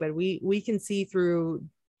not stupid. We can see through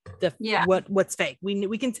the what's fake.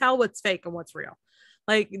 We can tell what's fake and what's real.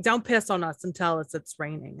 Like, don't piss on us and tell us it's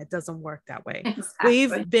raining. It doesn't work that way. Exactly.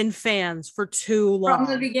 We've been fans for too long.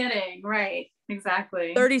 From the beginning, right?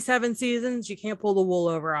 Exactly. 37 seasons. You can't pull the wool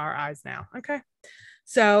over our eyes now. Okay.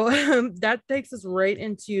 So that takes us right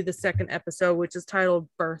into the second episode, which is titled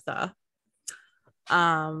Bertha.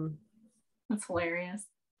 That's hilarious.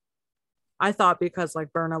 I thought because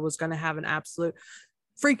like Berna was going to have an absolute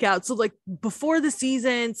freak out. So like before the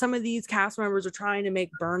season, some of these cast members are trying to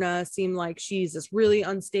make Berna seem like she's this really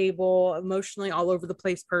unstable, emotionally all over the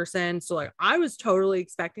place person. So like I was totally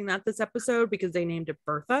expecting that this episode because they named it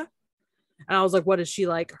Bertha. And I was like, what is she,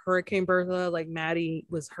 like Hurricane Bertha? Like Maddie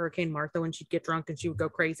was Hurricane Martha when she'd get drunk and she would go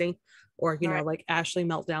crazy, or you know, like Ashley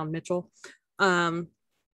Meltdown Mitchell.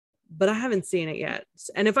 But I haven't seen it yet.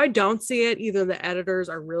 And if I don't see it, either the editors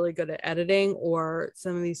are really good at editing or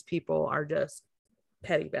some of these people are just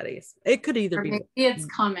petty betties. It could either be. Maybe it's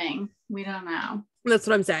coming. We don't know. That's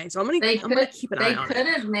what I'm saying. So I'm gonna keep an eye on it. They could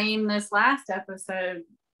have named this last episode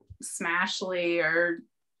Smashly or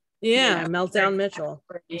Meltdown Mitchell.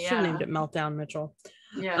 You should have named it Meltdown Mitchell.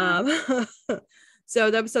 So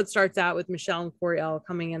the episode starts out with Michelle and Coriel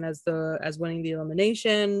coming in as winning the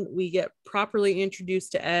elimination. We get properly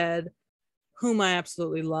introduced to Ed, whom I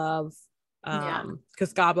absolutely love.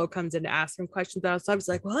 Because Gabo comes in to ask him questions outside. I was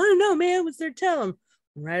like, well, I don't know, man. What's there to tell him?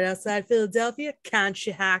 Right outside Philadelphia,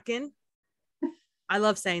 Conshohocken. I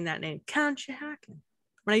love saying that name, Conshohocken.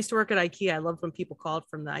 When I used to work at IKEA, I loved when people called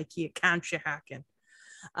from the IKEA Conshohocken.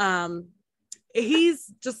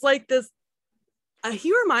 He's just like this.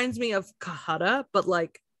 He reminds me of Kahada, but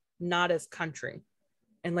like not as country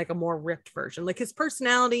and like a more ripped version. Like his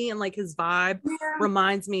personality and like his vibe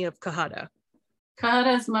reminds me of Kahada.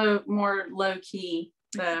 Kahada's more low key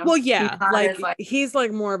though. Well, he's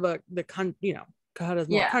like more of Kahada's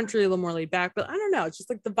more country, a little more laid back, but I don't know. It's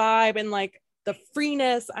just like the vibe and like the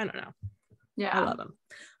freeness. I don't know. Yeah.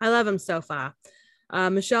 I love him so far.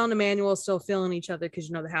 Michelle and Emmanuel still feeling each other because,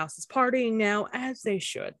 you know, the house is partying now, as they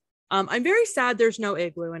should. I'm very sad there's no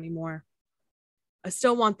igloo anymore. I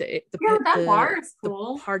still want the bar is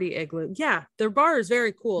cool. The party igloo. Yeah, their bar is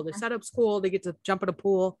very cool. Their setup's cool. They get to jump in a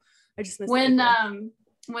pool. I just miss when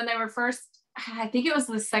they were first, I think it was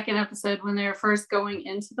the second episode when they were first going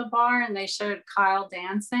into the bar and they showed Kyle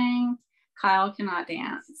dancing. Kyle cannot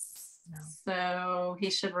dance, so he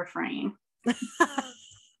should refrain. And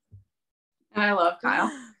I love Kyle.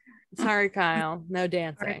 Sorry, Kyle. No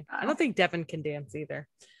dancing. Sorry, I don't think Devin can dance either.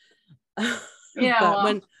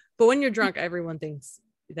 Yeah. But when you're drunk, everyone thinks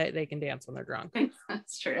that they can dance when they're drunk.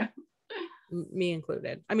 That's true. Me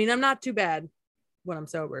included. I mean, I'm not too bad when I'm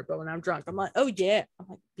sober, but when I'm drunk, I'm like, oh yeah, I'm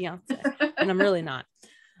like Beyonce, and I'm really not.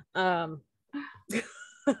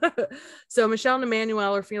 So Michelle and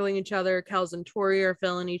Emmanuel are feeling each other. Kels and Tori are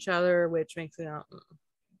feeling each other, which makes me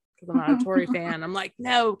because I'm not a Tori fan. I'm like,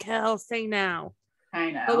 no, Kel, say now.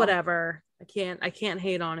 I know, but whatever. I can't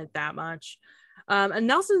hate on it that much. And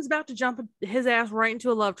Nelson's about to jump his ass right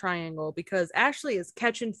into a love triangle because Ashley is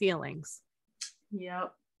catching feelings.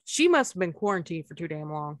 Yep. She must have been quarantined for too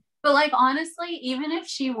damn long. But like, honestly, even if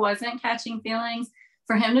she wasn't catching feelings,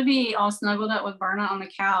 for him to be all snuggled up with Berna on the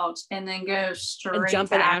couch and then go straight and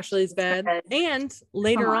jump in Ashley's bed. And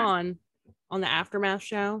later on the Aftermath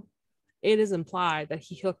show, it is implied that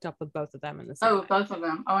he hooked up with both of them in the same night. Both of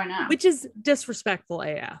them. Oh, I know. Which is disrespectful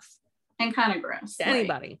AF. And kind of gross to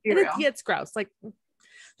anybody. And it's gross. Like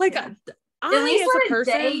at least let a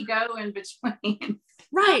day go in between.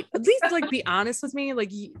 Right. At least like be honest with me.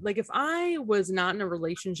 Like if I was not in a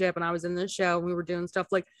relationship and I was in this show and we were doing stuff,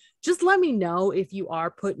 like just let me know if you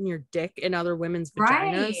are putting your dick in other women's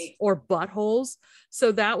vaginas or buttholes.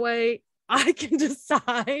 So that way I can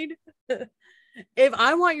decide if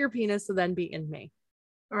I want your penis to then be in me.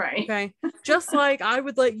 Right. Okay. Just like I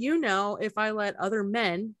would let you know if I let other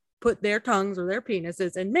men put their tongues or their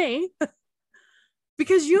penises in me.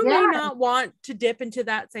 Because you may not want to dip into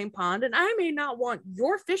that same pond, and I may not want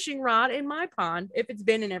your fishing rod in my pond if it's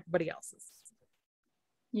been in everybody else's.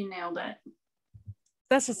 You nailed it.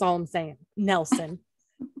 That's just all I'm saying, Nelson.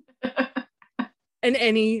 And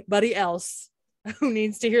anybody else who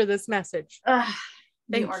needs to hear this message.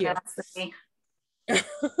 Thank you.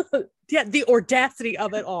 Yeah, the audacity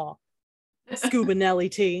of it all. Scuba Nelly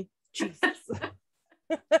T. Jesus.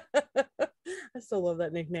 I still love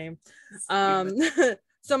that nickname.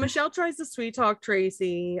 So Michelle tries to sweet talk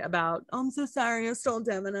Tracy about, oh, I'm so sorry, I stole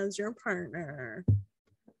Devin as your partner.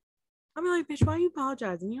 I'm like, bitch, why are you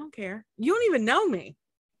apologizing? You don't care. You don't even know me.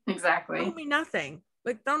 Exactly. You don't mean nothing.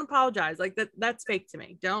 Like, don't apologize. Like that's fake to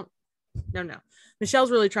me. No.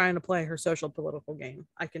 Michelle's really trying to play her social political game.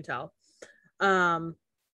 I can tell. And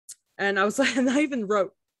I was like, and I even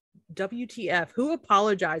wrote, WTF, who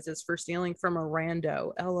apologizes for stealing from a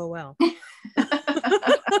rando? LOL.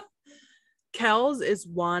 Kells is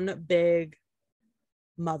one big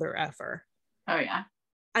mother effer. Oh yeah.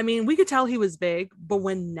 I mean, we could tell he was big, but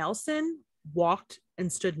when Nelson walked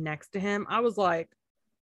and stood next to him, I was like,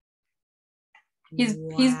 he's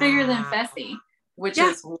bigger than Fessy, which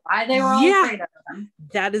is why they were all afraid of him.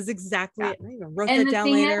 That is exactly it. I even wrote that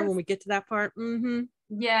down later when we get to that part. Mm-hmm.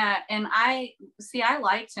 Yeah, and I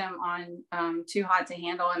liked him on Too Hot to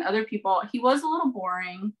Handle, and other people, he was a little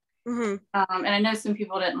boring. Mm-hmm. And I know some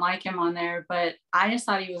people didn't like him on there, but I just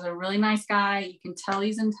thought he was a really nice guy. You can tell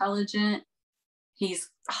he's intelligent. He's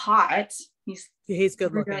hot. He's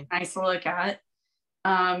good looking. Really nice to look at.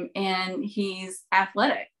 And he's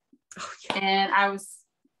athletic. Oh, yeah.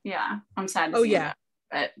 And I'm sad to see that.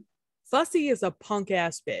 But Fussy is a punk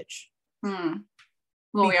ass bitch.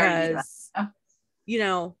 Well, because you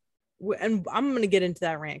know, and I'm going to get into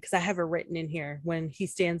that rant because I have it written in here when he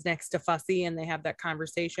stands next to Fussy and they have that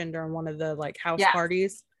conversation during one of the like house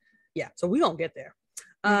parties. Yeah. So we don't get there.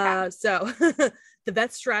 So the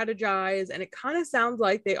vets strategize, and it kind of sounds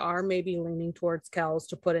like they are maybe leaning towards Kells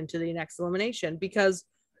to put into the next elimination because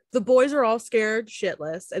the boys are all scared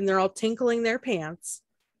shitless and they're all tinkling their pants.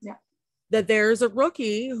 Yeah. That there's a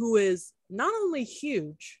rookie who is not only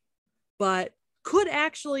huge, but could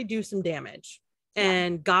actually do some damage.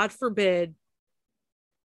 And God forbid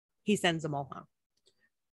he sends them all home.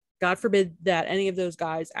 God forbid that any of those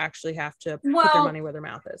guys actually have to put their money where their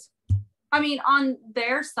mouth is. I mean, on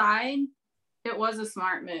their side, it was a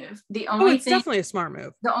smart move. It's definitely a smart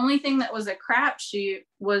move. The only thing that was a crapshoot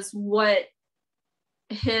was what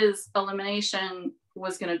his elimination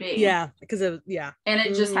was going to be. Yeah, because and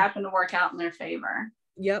it just happened to work out in their favor.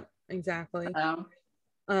 Yep, exactly.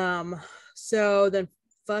 So then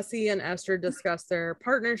Fussy and Esther discuss their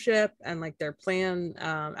partnership and like their plan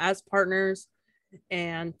as partners.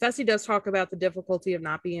 And Fessy does talk about the difficulty of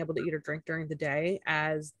not being able to eat or drink during the day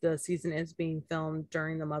as the season is being filmed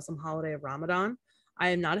during the Muslim holiday of Ramadan. I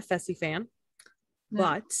am not a Fessy fan,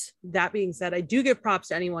 but that being said, I do give props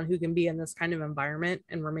to anyone who can be in this kind of environment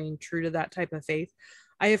and remain true to that type of faith.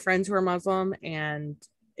 I have friends who are Muslim, and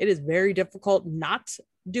it is very difficult not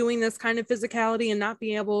doing this kind of physicality and not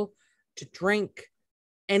being able to drink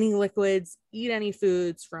any liquids, eat any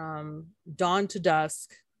foods from dawn to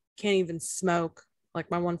dusk, can't even smoke.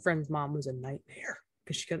 Like my one friend's mom was a nightmare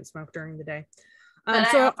because she couldn't smoke during the day.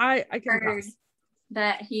 So I heard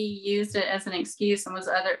that he used it as an excuse and was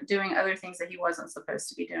doing other things that he wasn't supposed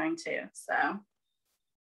to be doing too. So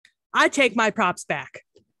I take my props back.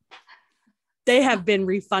 They have been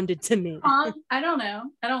refunded to me. I don't know.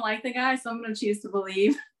 I don't like the guy, so I'm going to choose to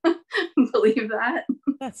believe that.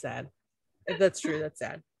 That's sad. If that's true, that's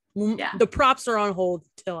sad. Yeah. The props are on hold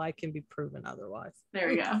till I can be proven otherwise. There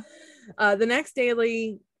we go. The next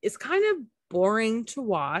daily is kind of boring to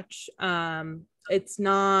watch. It's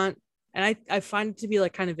not, and I find it to be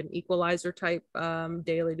like kind of an equalizer type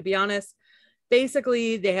daily, to be honest.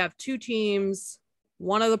 Basically, they have two teams.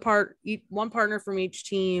 One partner from each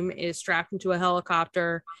team is strapped into a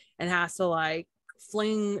helicopter and has to like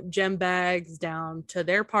fling gem bags down to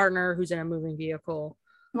their partner who's in a moving vehicle.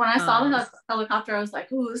 When I saw the helicopter, I was like,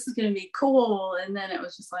 "Ooh, this is gonna be cool," and then it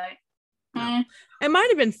was just like, It might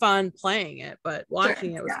have been fun playing it, but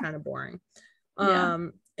watching it was kind of boring.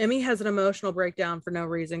 Emmy has an emotional breakdown for no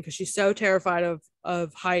reason because she's so terrified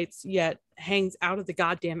of heights, yet hangs out of the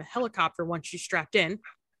goddamn helicopter once she's strapped in.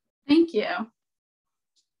 Thank you.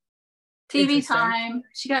 TV time.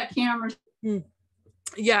 She got cameras.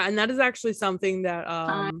 Yeah, and that is actually something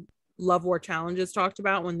that Love War Challenges talked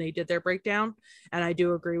about when they did their breakdown, and I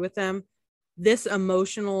do agree with them. This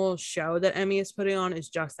emotional show that Emmy is putting on is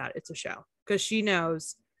just that. It's a show, because she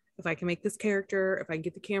knows if I can make this character, if I can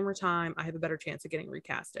get the camera time, I have a better chance of getting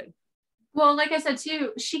recasted. Well, like I said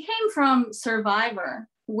too, she came from Survivor,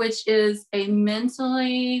 which is a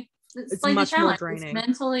mentally, it's like much more draining. It's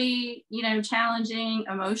mentally, challenging,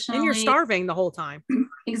 emotionally, and you're starving the whole time.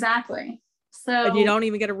 Exactly. So and you don't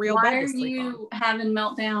even get a real bed to sleep on. Why are you having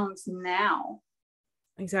meltdowns now?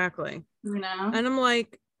 Exactly. And I'm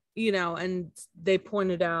like, and they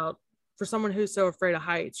pointed out, for someone who's so afraid of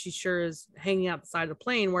heights, she sure is hanging out the side of the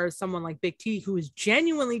plane, whereas someone like Big T, who is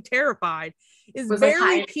genuinely terrified, is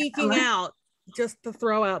barely peeking out just to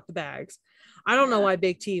throw out the bags. I don't know why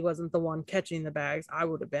Big T wasn't the one catching the bags. I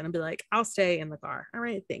would have been and be like, I'll stay in the car. All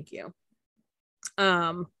right, thank you.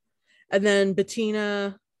 And then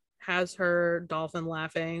Bettina has her dolphin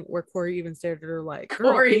laughing, where Corey even stared at her like,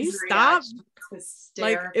 girl, can you stop?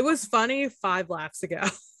 Like, it was funny 5 laughs ago.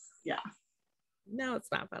 Yeah. No, it's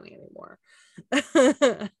not funny anymore.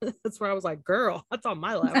 That's where I was like, girl, I thought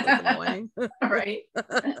my laugh was annoying. Right.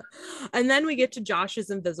 And then we get to Josh's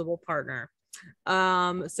invisible partner.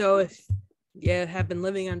 So if you have been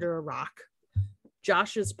living under a rock,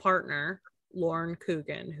 Josh's partner, Lauren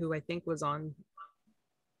Coogan, who I think was on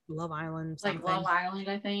Love Island, like Love Island,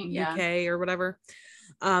 I think, UK or whatever,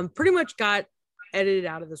 pretty much got edited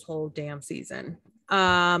out of this whole damn season.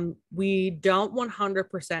 We don't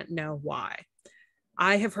 100% know why.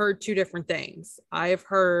 I have heard 2 different things. I have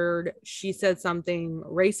heard she said something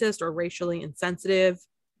racist or racially insensitive,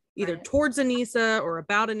 either towards Anissa or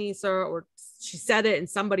about Anissa, or she said it and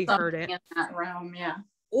somebody heard it. In that realm, yeah.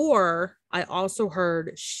 Or I also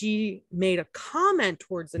heard she made a comment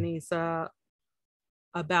towards Anissa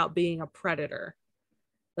about being a predator.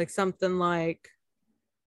 Like something like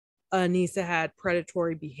Anissa had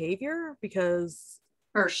predatory behavior because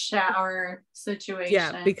her shower situation.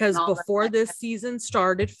 Yeah, because before this season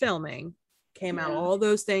started filming, came out all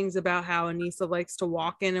those things about how Anissa likes to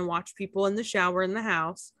walk in and watch people in the shower in the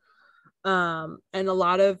house. And a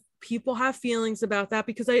lot of people have feelings about that,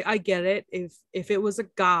 because I get it. If it was a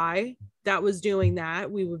guy that was doing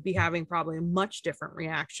that, we would be having probably a much different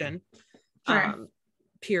reaction.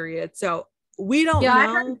 Period. So we don't know. I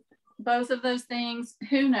heard both of those things.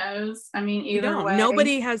 Who knows? I mean, either way.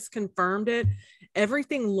 Nobody has confirmed it.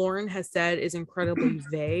 Everything Lauren has said is incredibly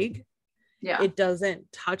vague. Yeah. It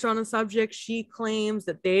doesn't touch on a subject. She claims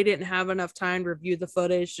that they didn't have enough time to review the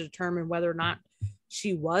footage to determine whether or not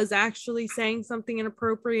she was actually saying something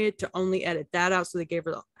inappropriate, to only edit that out. So they gave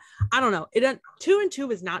her I don't know. 2 and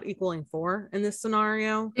 2 is not equaling 4 in this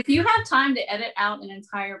scenario. If you have time to edit out an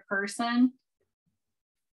entire person,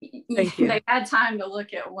 they had time to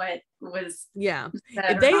look at what was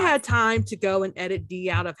if they had time to go and edit D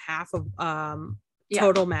out of half of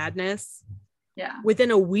Total Madness within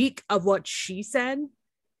a week of what she said,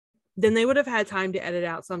 then they would have had time to edit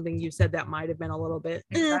out something you said that might have been a little bit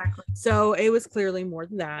So it was clearly more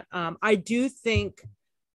than that. I do think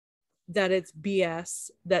that it's BS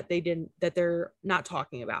that they're not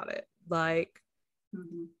talking about it. Like,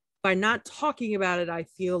 by not talking about it, I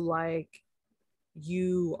feel like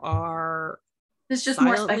you are it's just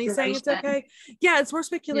more speculation. Saying it's okay. Yeah, it's more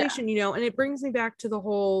speculation, and it brings me back to the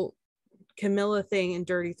whole Camilla thing in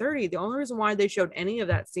Dirty 30. The only reason why they showed any of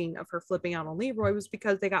that scene of her flipping out on Leroy was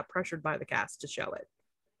because they got pressured by the cast to show it.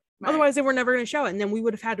 Otherwise they were never going to show it, and then we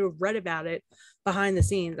would have had to have read about it behind the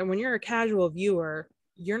scenes. And when you're a casual viewer,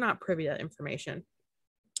 you're not privy to that information.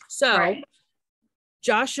 So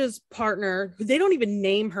Josh's partner, they don't even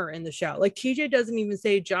name her in the show. Like, TJ doesn't even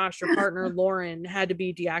say Josh, your partner Lauren had to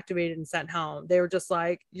be deactivated and sent home. They were just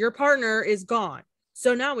like, your partner is gone,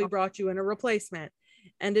 so now we brought you in a replacement.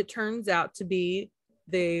 And it turns out to be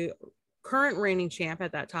the current reigning champ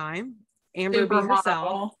at that time, Amber B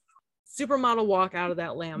herself. Supermodel walk out of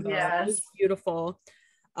that Lambo. It was beautiful.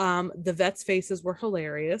 The vets' faces were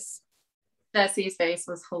hilarious. Jesse's face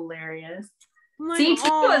was hilarious. Like, he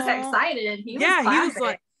was excited. He was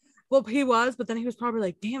like, well, he was, but then he was probably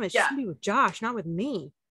like, damn, it should be with Josh, not with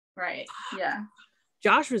me. Right. Yeah.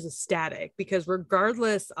 Josh was ecstatic, because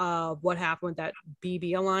regardless of what happened with that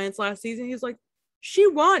BB alliance last season, he's like, she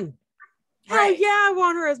won. Hell yeah, I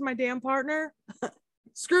want her as my damn partner.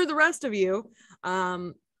 Screw the rest of you.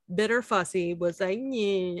 Bitter Fussy was like,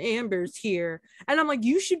 Amber's here. And I'm like,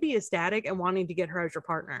 you should be ecstatic and wanting to get her as your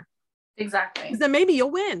partner. Exactly. Because then maybe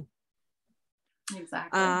you'll win.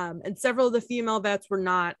 Exactly. And several of the female vets were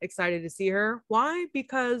not excited to see her. Why?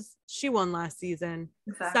 Because she won last season.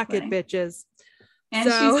 Exactly. Suck it, bitches. And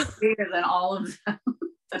she's bigger than all of them.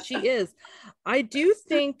 She is. I do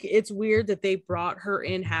think it's weird that they brought her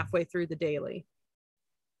in halfway through the daily.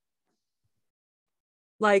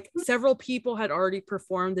 Like, several people had already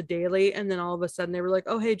performed the daily, and then all of a sudden they were like,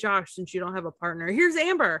 oh, hey, Josh, since you don't have a partner, here's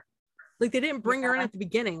Amber. Like, they didn't bring her in at the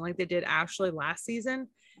beginning like they did Ashley last season.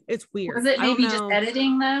 It's weird. Was it maybe just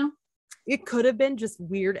editing, though? It could have been just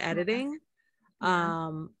weird editing.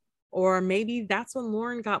 Or maybe that's when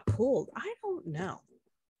Lauren got pulled. I don't know.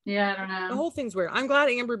 Yeah, I don't know. The whole thing's weird. I'm glad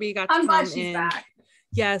Amber B got to come in. I'm glad she's back.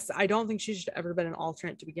 Yes, I don't think she should have ever been an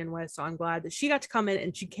alternate to begin with. So I'm glad that she got to come in,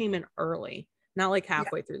 and she came in early, not like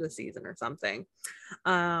halfway through the season or something.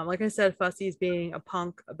 Like I said, Fussy's being a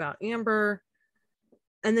punk about Amber.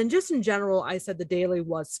 And then just in general, I said the daily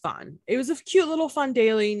was fun. It was a cute little fun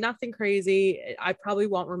daily, nothing crazy. I probably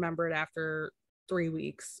won't remember it after 3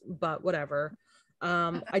 weeks, but whatever.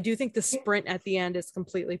 I do think the sprint at the end is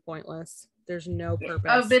completely pointless. There's no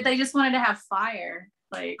purpose. Oh, but they just wanted to have fire.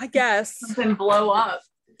 Like, I guess. Something blow up.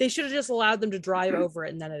 They should have just allowed them to drive over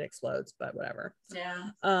it and then it explodes, but whatever. Yeah.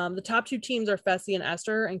 The top 2 teams are Fessy and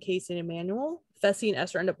Esther and Casey and Emmanuel. Fessy and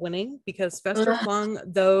Esther end up winning because Fester flung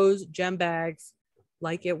those gem bags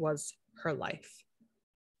like it was her life.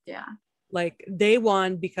 Yeah. Like, they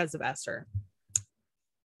won because of Esther.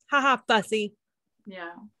 Haha, Fussy.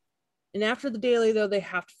 Yeah. And after the daily, though, they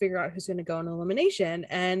have to figure out who's going to go in elimination.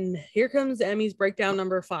 And here comes Emmy's breakdown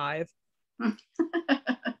number 5.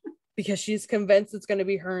 Because she's convinced it's going to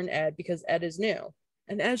be her and Ed because Ed is new.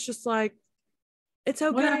 And Ed's just like, it's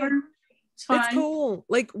okay. Whatever. It's cool.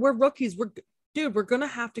 Like, we're rookies. We're going to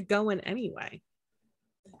have to go in anyway.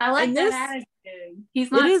 I like that attitude.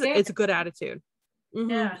 He's not scared. It's a good attitude. Mm-hmm.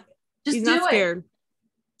 Yeah. He's not scared.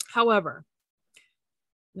 However,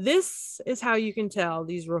 this is how you can tell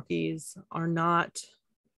these rookies they're not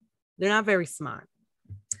very smart.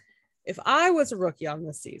 If I was a rookie on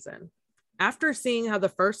this season, after seeing how the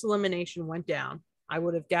first elimination went down, I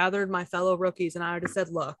would have gathered my fellow rookies and I would have said,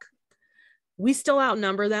 look, we still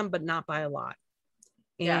outnumber them, but not by a lot.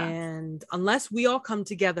 Yeah. And unless we all come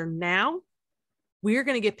together now, we're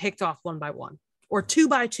going to get picked off 1 by 1 or 2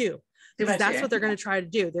 by 2. Because that's what they're going to try to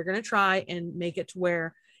do. They're going to try and make it to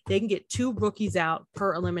where they can get 2 rookies out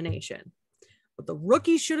per elimination. What the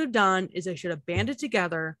rookies should have done is they should have banded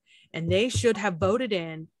together and they should have voted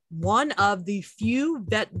in one of the few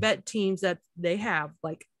vet teams that they have,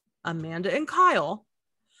 like Amanda and Kyle.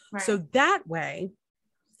 Right. So that way,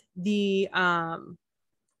 the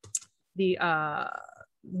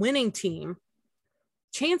winning team,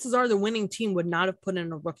 chances are the winning team would not have put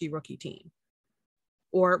in a rookie team.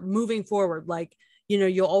 Or moving forward, like, you know,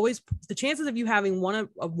 you'll always, the chances of you having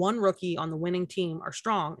one rookie on the winning team are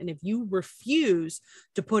strong. And if you refuse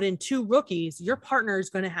to put in 2 rookies, your partner is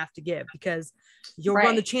going to have to give because you'll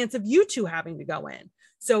run the chance of you 2 having to go in.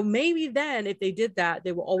 So maybe then if they did that,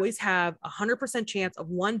 they will always have 100% chance of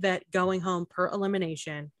 1 vet going home per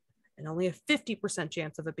elimination and only a 50%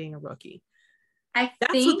 chance of it being a rookie.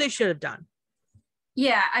 That's what they should have done.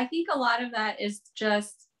 Yeah, I think a lot of that is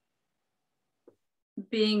just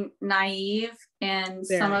being naive and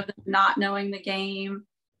some of them not knowing the game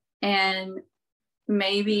and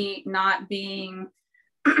maybe not being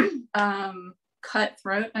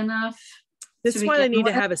cutthroat enough. This is why they need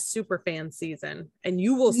to have a super fan season, and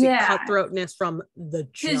you will see cutthroatness from the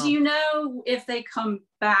jump. Because you know, if they come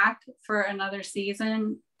back for another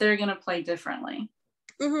season, they're going to play differently.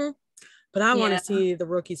 Mm-hmm. But I want to see the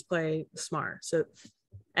rookies play smart. So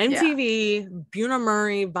MTV, Buna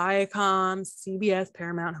Murray, Viacom, CBS,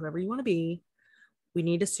 Paramount, whoever you want to be, we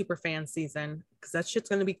need a super fan season because that shit's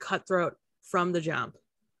going to be cutthroat from the jump.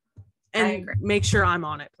 And make sure I'm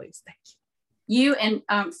on it, please. Thank you. You and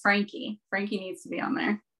Frankie. Frankie needs to be on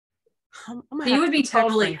there. He would be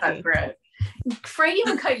totally cutthroat. Frankie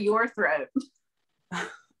would cut your throat.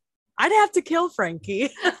 I'd have to kill Frankie.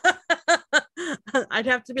 I'd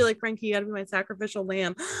have to be like, Frankie, you gotta be my sacrificial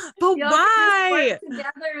lamb. But why? Just work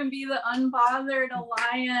together and be the Unbothered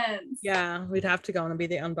Alliance. Yeah, we'd have to go and be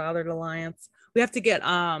the Unbothered Alliance. We have to get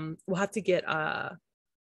we'll have to get I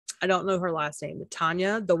don't know her last name,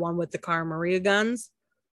 Tanya, the one with the Cara Maria guns.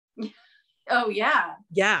 Oh yeah.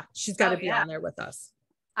 Yeah, she's got to be on there with us.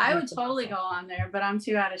 I would totally go on there, but I'm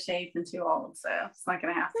too out of shape and too old, so it's not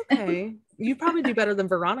gonna happen. Okay, you probably do better than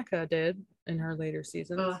Veronica did in her later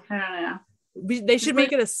seasons. I don't know. They should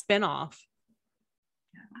make it a spin-off.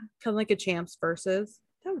 Kind of like a champs versus.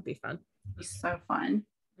 That would be fun. It'd be so fun.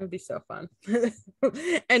 It would be so fun.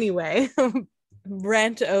 Anyway,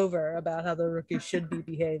 rant over about how the rookies should be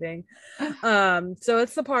behaving. So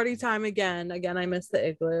it's the party time again. I miss the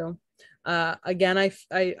igloo. Again, I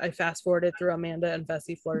fast forwarded through Amanda and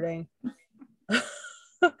Fessy flirting.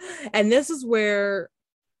 And this is where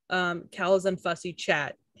Kells and Fussy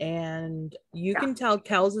chat, and you can tell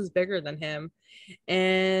Kells is bigger than him,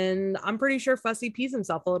 and I'm pretty sure Fussy pees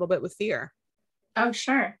himself a little bit with fear. Oh,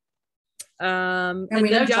 sure. And we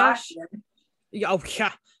know Josh. Oh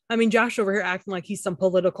yeah, I mean Josh over here acting like he's some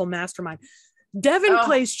political mastermind. Devin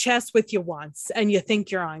plays chess with you once, and you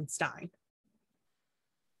think you're Einstein.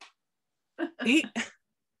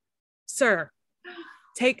 Sir,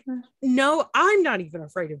 no, I'm not even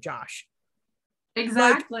afraid of Josh.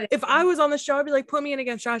 Exactly. Like, if I was on the show, I'd be like, put me in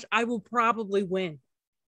against Josh. I will probably win.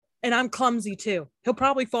 And I'm clumsy too. He'll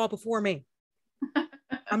probably fall before me.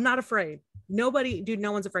 I'm not afraid. No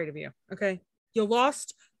one's afraid of you. Okay. You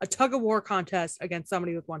lost a tug of war contest against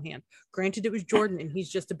somebody with one hand. Granted, it was Jordan and he's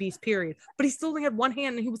just a beast, period. But he still only had one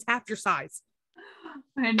hand and he was half your size.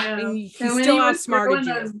 I know. And he still outsmarted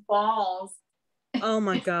you. Those balls. Oh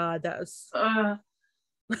my God. That was.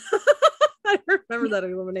 I remember that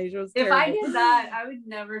elimination. Was if I did that, I would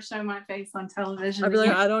never show my face on television. I'd be like,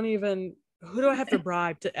 who do I have to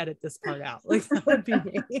bribe to edit this part out? Like, that would be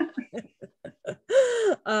me.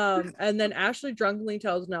 And then Ashley drunkenly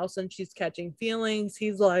tells Nelson she's catching feelings.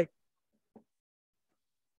 He's like,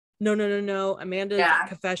 no. Amanda's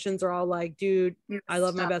confessions are all like, dude, I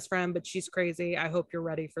love my best friend, but she's crazy. I hope you're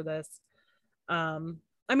ready for this.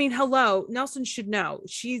 I mean, hello, Nelson should know.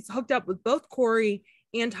 She's hooked up with both Corey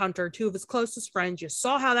and Hunter, two of his closest friends. You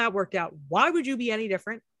saw how that worked out. Why would you be any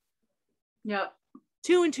different? Yep.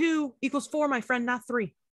 2 and 2 equals 4, my friend, not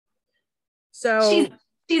 3. So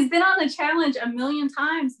she's been on the challenge a million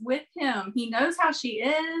times with him. He knows how she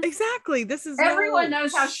is. Exactly. This is everyone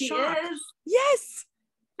knows how she is. Yes.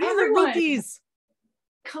 Everyone. The rookies.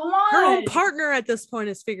 Come on. Her own partner at this point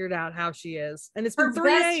has figured out how she is. And it's been 3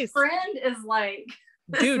 days. Her best friend is like,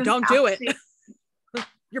 dude, don't do it.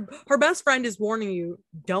 Her best friend is warning you,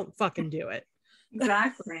 don't fucking do it.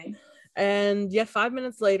 Exactly. And yet 5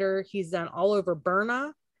 minutes later, he's done all over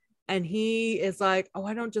Berna. And he is like, oh,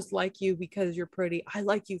 I don't just like you because you're pretty. I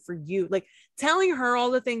like you for you. Like, telling her all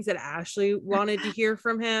the things that Ashley wanted to hear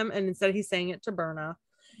from him. And instead he's saying it to Berna.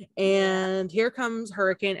 And here comes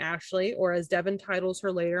Hurricane Ashley, or as Devin titles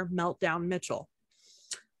her later, Meltdown Mitchell.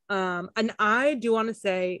 And I do want to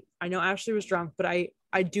say, I know Ashley was drunk, but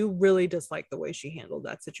I do really dislike the way she handled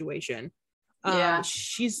that situation.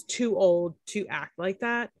 She's too old to act like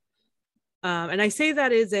that. And I say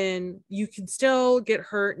that as in, you can still get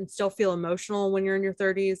hurt and still feel emotional when you're in your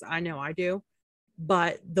 30s. I know I do.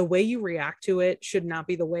 But the way you react to it should not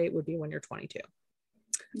be the way it would be when you're 22.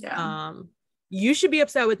 Yeah. You should be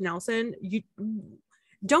upset with Nelson. You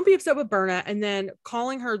don't be upset with Berna and then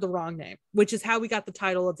calling her the wrong name, which is how we got the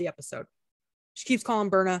title of the episode. She keeps calling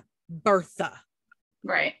Berna Bertha.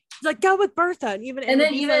 Right. She's like, go with Bertha. And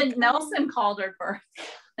even like, Nelson called her Bertha.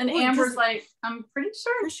 And Amber's like, I'm pretty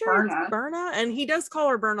sure it's Berna. And he does call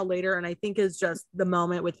her Berna later. And I think is just the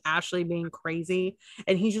moment with Ashley being crazy.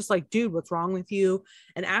 And he's just like, dude, what's wrong with you?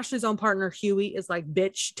 And Ashley's own partner, Huey, is like,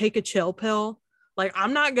 bitch, take a chill pill. Like,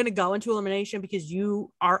 I'm not going to go into elimination because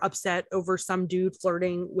you are upset over some dude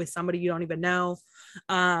flirting with somebody you don't even know.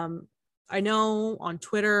 I know on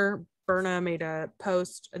Twitter, Berna made a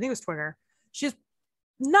post. I think it was Twitter. She's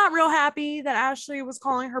not real happy that Ashley was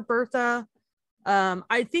calling her Bertha.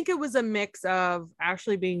 I think it was a mix of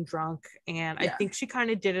Ashley being drunk, and I think she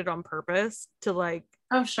kind of did it on purpose to like,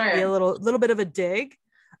 be a little bit of a dig,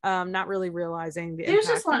 not really realizing the. She was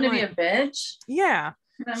just wanting to be a bitch. Yeah,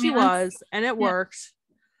 she was, and it worked.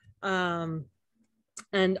 And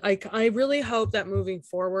I really hope that moving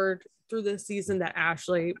forward through this season, that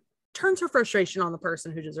Ashley turns her frustration on the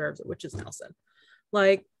person who deserves it, which is Nelson.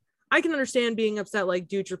 Like, I can understand being upset, like,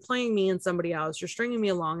 dude, you're playing me and somebody else. You're stringing me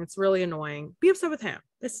along. It's really annoying. Be upset with him.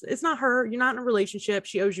 It's not her. You're not in a relationship.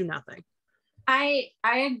 She owes you nothing. I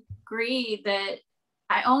agree that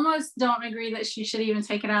I almost don't agree that she should even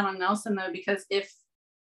take it out on Nelson, though, because if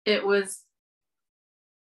it was,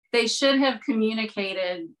 they should have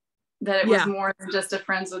communicated that it was more than just a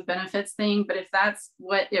friends with benefits thing. But if that's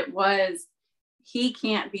what it was, he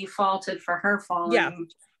can't be faulted for her falling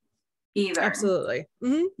either. Absolutely.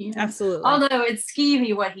 Mm-hmm. Yeah. Absolutely. Although it's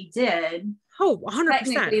skeevy what he did. Oh, 100%.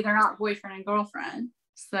 Technically, they're not boyfriend and girlfriend.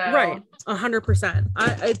 So right, 100%.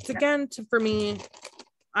 It's again for me.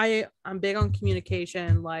 I'm big on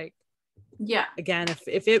communication. Like, again,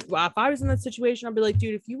 if I was in that situation, I'd be like,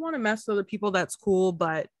 dude, if you want to mess with other people, that's cool,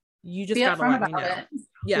 but you just gotta let me know.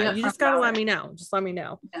 Yeah, you just gotta let me know. Just let me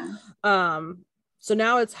know. Yeah. So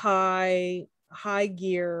now it's high. high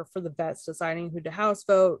gear for the vets deciding who to house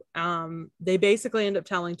vote. They basically end up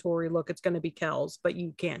telling Tori, look, it's going to be Kells, but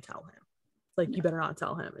you can't tell him. Like, you better not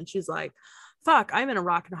tell him. And she's like, fuck, I'm in a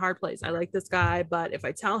rock and a hard place. I like this guy, but if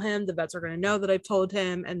I tell him, the vets are going to know that I've told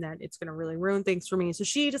him, and then it's going to really ruin things for me. So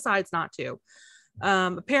she decides not to.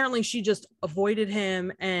 Apparently she just avoided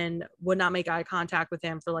him and would not make eye contact with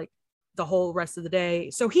him for like the whole rest of the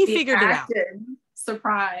day. So he figured it out.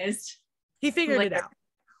 Surprised. He figured it out.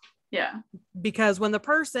 Yeah. Because when the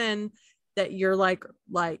person that you're like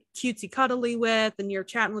cutesy cuddly with and you're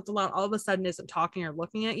chatting with a lot, all of a sudden isn't talking or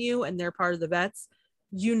looking at you, and they're part of the vets,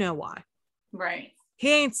 you know why. Right. He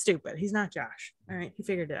ain't stupid. He's not Josh. All right. He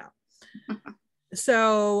figured it out.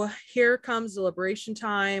 So here comes deliberation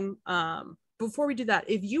time. Before we do that,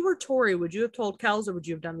 if you were Tori, would you have told Kells, or would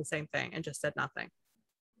you have done the same thing and just said nothing?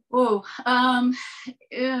 Oh,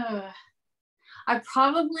 I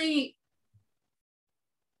probably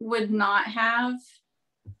would not have,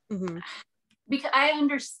 because I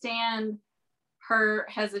understand her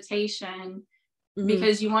hesitation,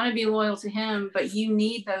 because you want to be loyal to him, but you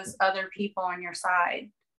need those other people on your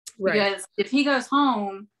side. Right. Because if he goes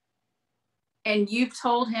home and you've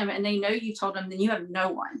told him and they know you told him, then you have no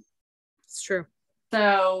one. It's true.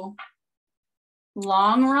 So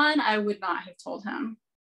long run, I would not have told him.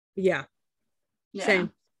 Yeah.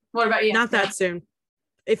 Same. What about you? Not that soon.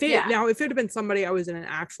 If it would have been somebody I was in an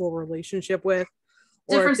actual relationship with,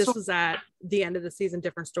 or different if this was at the end of the season,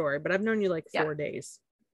 different story. But I've known you like 4 days.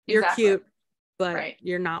 You're cute, but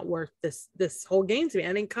you're not worth this whole game to me.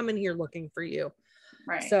 I didn't come in here looking for you.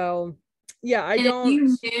 Right. So yeah, if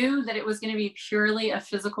you knew that it was going to be purely a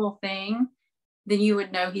physical thing, then you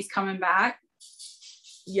would know he's coming back.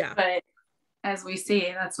 Yeah. But as we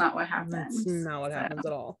see, that's not what happens. That's not what happens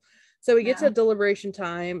at all. So we get to deliberation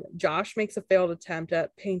time. Josh makes a failed attempt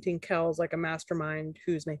at painting Kells like a mastermind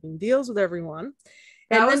who's making deals with everyone.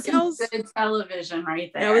 That was good television right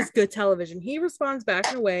there. That was good television. He responds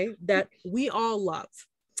back in a way that we all love.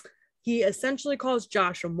 He essentially calls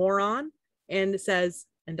Josh a moron and says,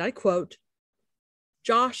 and I quote,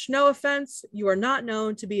 "Josh, no offense, you are not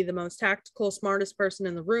known to be the most tactical, smartest person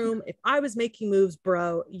in the room. If I was making moves,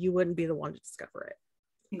 bro, you wouldn't be the one to discover it."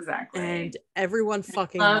 Exactly. And everyone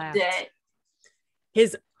fucking loved laughed.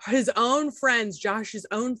 It. His own friends, Josh's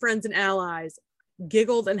own friends and allies,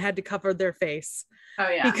 giggled and had to cover their face. Oh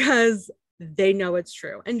yeah. Because they know it's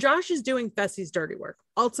true. And Josh is doing Fessy's dirty work.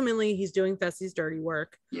 Ultimately, he's doing Fessy's dirty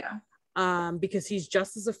work. Yeah. Because he's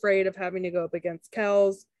just as afraid of having to go up against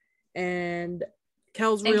Kells, and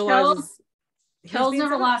Kells realizes Kells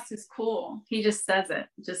never lost his cool. He just says it.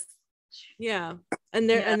 And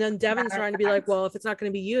then Devin's trying to be like, well, if it's not going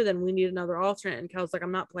to be you, then we need another alternate. And Kel's like,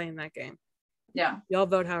 I'm not playing that game. Yeah. Y'all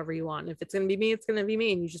vote however you want. If it's going to be me, it's going to be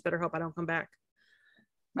me. And you just better hope I don't come back.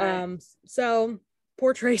 Right. So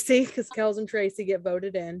poor Tracy, because Kells and Tracy get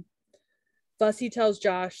voted in. Fussy tells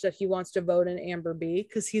Josh that he wants to vote in Amber B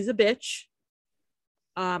because he's a bitch.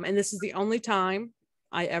 And this is the only time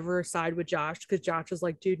I ever side with Josh, because Josh was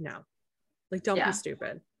like, dude, no. Like, don't be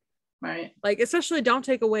stupid. Right. Like, especially don't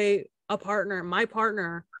take away my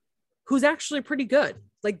partner, who's actually pretty good.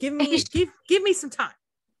 Like, give me some time.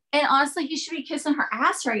 And honestly, he should be kissing her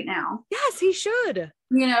ass right now. Yes, he should.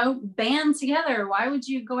 Band together. Why would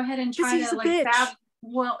you go ahead and try to like stab?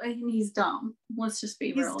 Well, and he's dumb. Let's just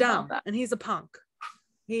be real about that. And he's a punk.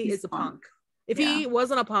 He's is a punk. If he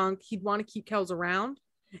wasn't a punk, he'd want to keep Kells around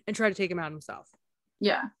and try to take him out himself.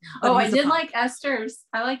 Yeah. But I did like Esther's.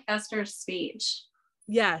 I like Esther's speech.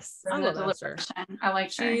 Yes, I love Esther. I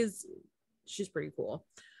like her. She's pretty cool.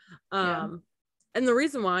 And the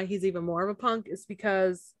reason why he's even more of a punk is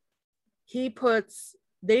because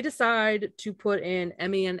they decide to put in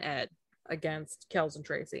Emmy and Ed against Kells and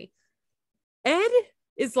Tracy. Ed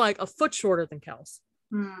is like a foot shorter than Kells.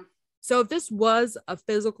 So if this was a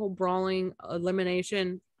physical brawling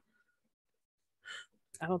elimination,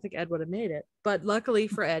 I don't think Ed would have made it. But luckily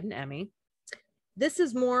for Ed and Emmy, this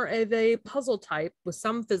is more of a puzzle type with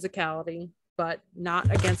some physicality, but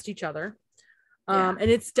not against each other. And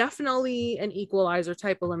it's definitely an equalizer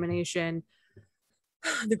type elimination.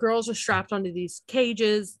 The girls are strapped onto these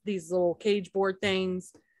cages, these little cage board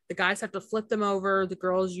things. The guys have to flip them over. The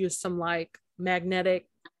girls use some like magnetic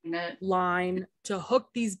line to hook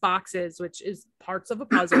these boxes, which is parts of a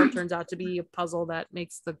puzzle. It turns out to be a puzzle that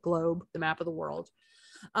makes the globe, the map of the world.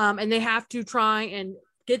 And they have to try and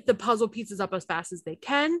get the puzzle pieces up as fast as they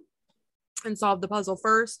can and solve the puzzle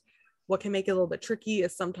first. What can make it a little bit tricky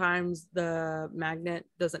is sometimes the magnet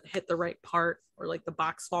doesn't hit the right part, or like the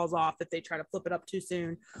box falls off if they try to flip it up too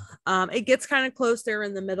soon. It gets kind of close there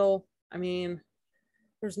in the middle. I mean,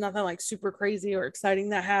 There's nothing like super crazy or exciting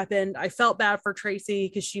that happened. I felt bad for Tracy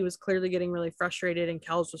because she was clearly getting really frustrated and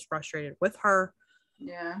Kels was frustrated with her.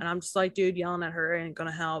 Yeah. And I'm just like, dude, yelling at her ain't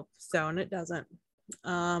gonna help. So, and it doesn't.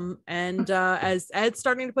 As Ed's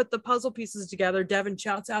starting to put the puzzle pieces together, Devin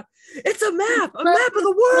shouts out, "It's a map of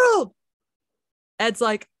the world." Ed's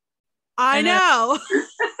like, I know.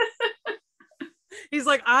 He's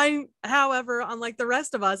like, however, unlike the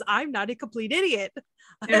rest of us, I'm not a complete idiot.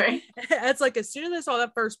 Right. It's like, as soon as I saw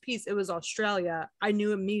that first piece, it was Australia. I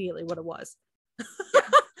knew immediately what it was.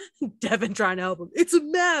 Devin trying to help him. It's a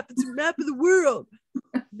map of the world.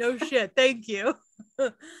 No shit. Thank you.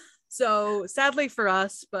 So sadly for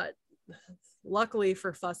us, but luckily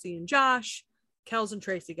for Fussy and Josh, Kels and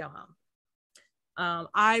Tracy go home.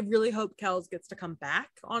 I really hope Kels gets to come back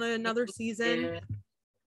on another season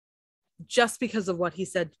just because of what he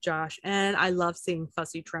said to Josh. And I love seeing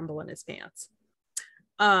Fussy tremble in his pants.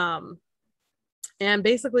 And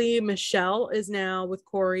basically Michelle is now with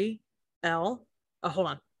Corey L. Oh, hold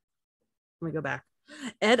on. Let me go back.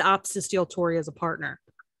 Ed opts to steal Tori as a partner.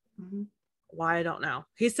 Mm-hmm. Why, I don't know.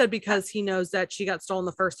 He said because he knows that she got stolen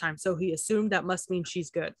the first time, so he assumed that must mean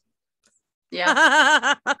she's good.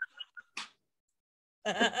 Yeah.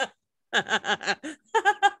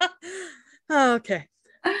 Okay.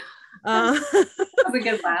 That was a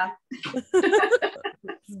good laugh.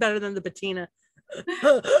 It's better than the Bettina.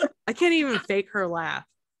 I can't even fake her laugh.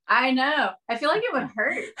 I know. I feel like it would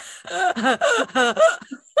hurt.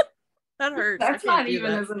 That hurts. That's not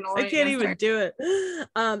even as annoying. I can't even do it.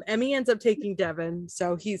 Emmy ends up taking Devin,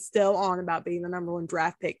 so he's still on about being the number 1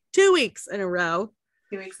 draft pick 2 weeks in a row.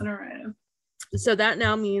 2 weeks in a row. So that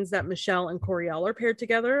now means that Michelle and Coriel are paired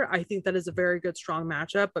together. I think that is a very good, strong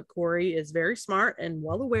matchup, but Corey is very smart and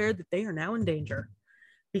well aware that they are now in danger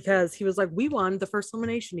because he was like, we won the first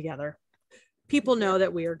elimination together. People know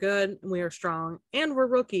that we are good and we are strong and we're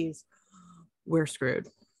rookies. We're screwed.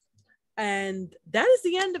 And that is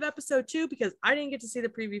the end of episode 2 because I didn't get to see the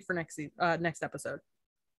preview for next episode.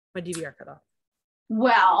 My DVR cut off.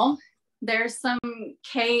 Well, there's some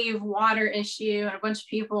cave water issue and a bunch of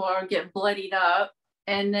people are get bloodied up.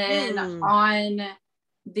 And then on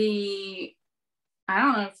the, I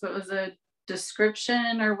don't know if it was a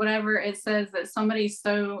description or whatever, it says that somebody's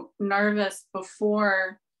so nervous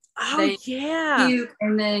before they puke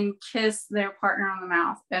and then kiss their partner on the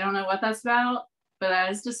mouth. I don't know what that's about, but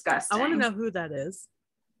that is disgusting. I want to know who that is.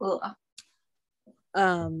 Ugh.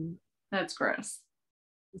 That's gross.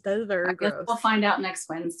 That is very gross. We'll find out next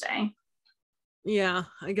Wednesday. Yeah,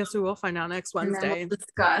 I guess we will find out next Wednesday. We'll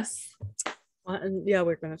discuss. And yeah,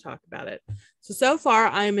 we're going to talk about it. So far,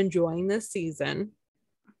 I'm enjoying this season.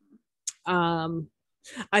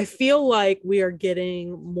 I feel like we are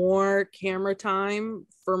getting more camera time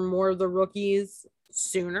for more of the rookies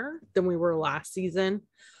sooner than we were last season.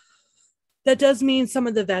 That does mean some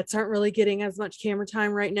of the vets aren't really getting as much camera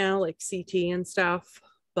time right now, like CT and stuff.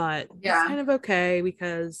 But it's kind of okay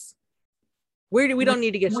because we don't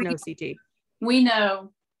need to get to know CT. We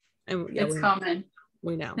know. And it's coming.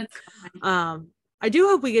 We know. It's coming. I do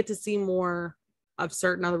hope we get to see more of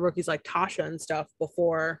certain other rookies like Tasha and stuff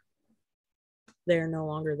before they're no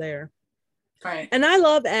longer there. Right. And I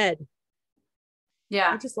love Ed.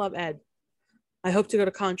 Yeah. I just love Ed. I hope to go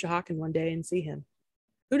to Conshohocken one day and see him.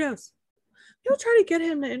 Who knows? We'll try to get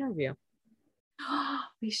him to interview.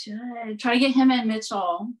 We should try to get him and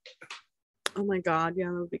Mitchell. Oh my God.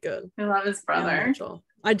 Yeah, that would be good. I love his brother. Mitchell.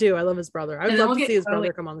 I do. I love his brother. I would love to see his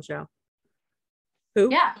brother come on the show. Who?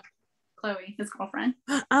 Yeah. Chloe, his girlfriend.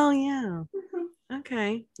 Oh, yeah.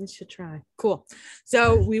 Okay. We should try. Cool.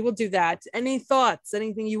 So we will do that. Any thoughts?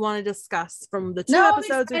 Anything you want to discuss from the 2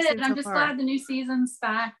 episodes? I'm just glad the new season's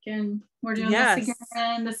back and we're doing this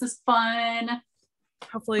again. This is fun.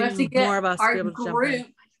 Hopefully more of us our be able to group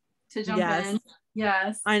to jump in.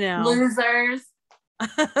 Yes. I know. Losers.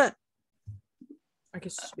 I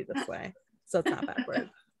guess it should be this way. So it's not backward.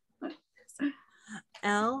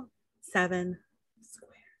 L7 square.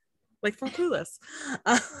 Like from Clueless.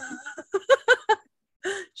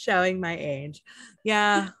 Showing my age.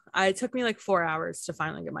 Yeah. It took me like 4 hours to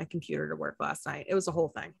finally get my computer to work last night. It was a whole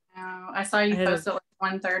thing. Oh, I saw you post at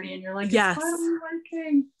like 1:30 and you're like, yes.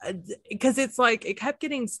 Working. Because it's like it kept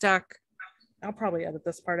getting stuck. I'll probably edit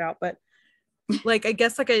this part out, but like I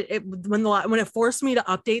guess like when it forced me to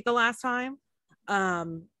update the last time,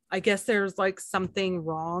 I guess there's like something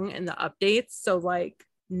wrong in the updates. So like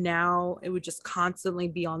now it would just constantly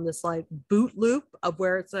be on this like boot loop of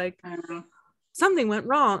where it's like something went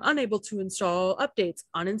wrong, unable to install updates,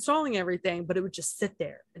 uninstalling everything, but it would just sit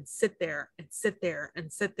there and sit there and sit there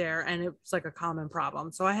and sit there, and it was like a common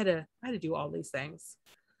problem. So I had to do all these things.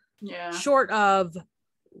 Yeah. Short of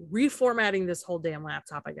reformatting this whole damn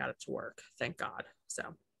laptop. I got it to work. Thank God. So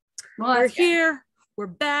well, we're here. We're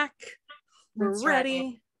back. We're That's ready.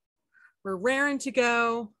 Right. We're raring to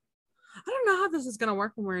go. I don't know how this is going to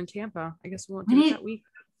work when we're in Tampa. I guess we won't do it that week.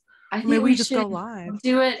 I think maybe we just should go live.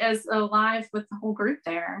 Do it as a live with the whole group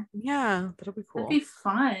there. Yeah, that'll be cool. That'd be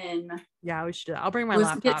fun. Yeah, we should do it. I'll bring my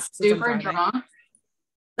laptop. Get super drunk.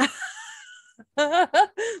 Which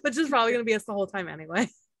is probably going to be us the whole time anyway.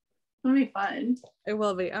 It'll be fun. It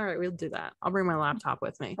will be. All right, we'll do that. I'll bring my laptop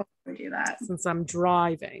with me. We'll do that. Since I'm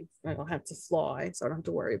driving, I don't have to fly, so I don't have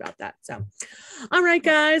to worry about that. So, all right,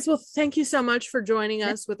 guys. Well, thank you so much for joining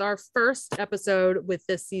us with our first episode with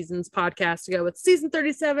this season's podcast to go with season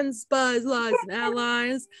 37, Spies, Lies, and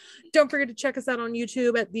Allies. Don't forget to check us out on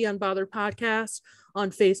YouTube at The Unbothered Podcast. On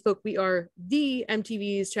Facebook, we are the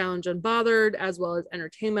MTV's Challenge Unbothered, as well as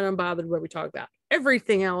Entertainment Unbothered, where we talk about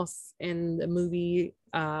everything else in the movie,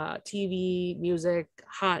 TV, music,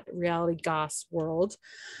 hot reality goss world.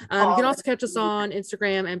 You can also catch us on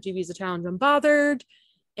Instagram, MTV's The Challenge Unbothered.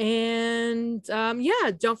 And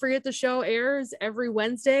don't forget the show airs every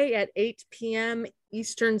Wednesday at 8 p.m.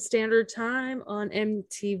 Eastern Standard Time on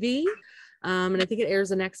MTV. And I think it airs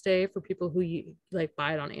the next day for people who like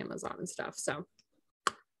buy it on Amazon and stuff. So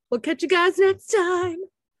we'll catch you guys next time.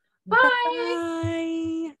 Bye.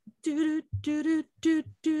 Bye. Do, do, do, do,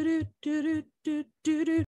 do, do, do, do.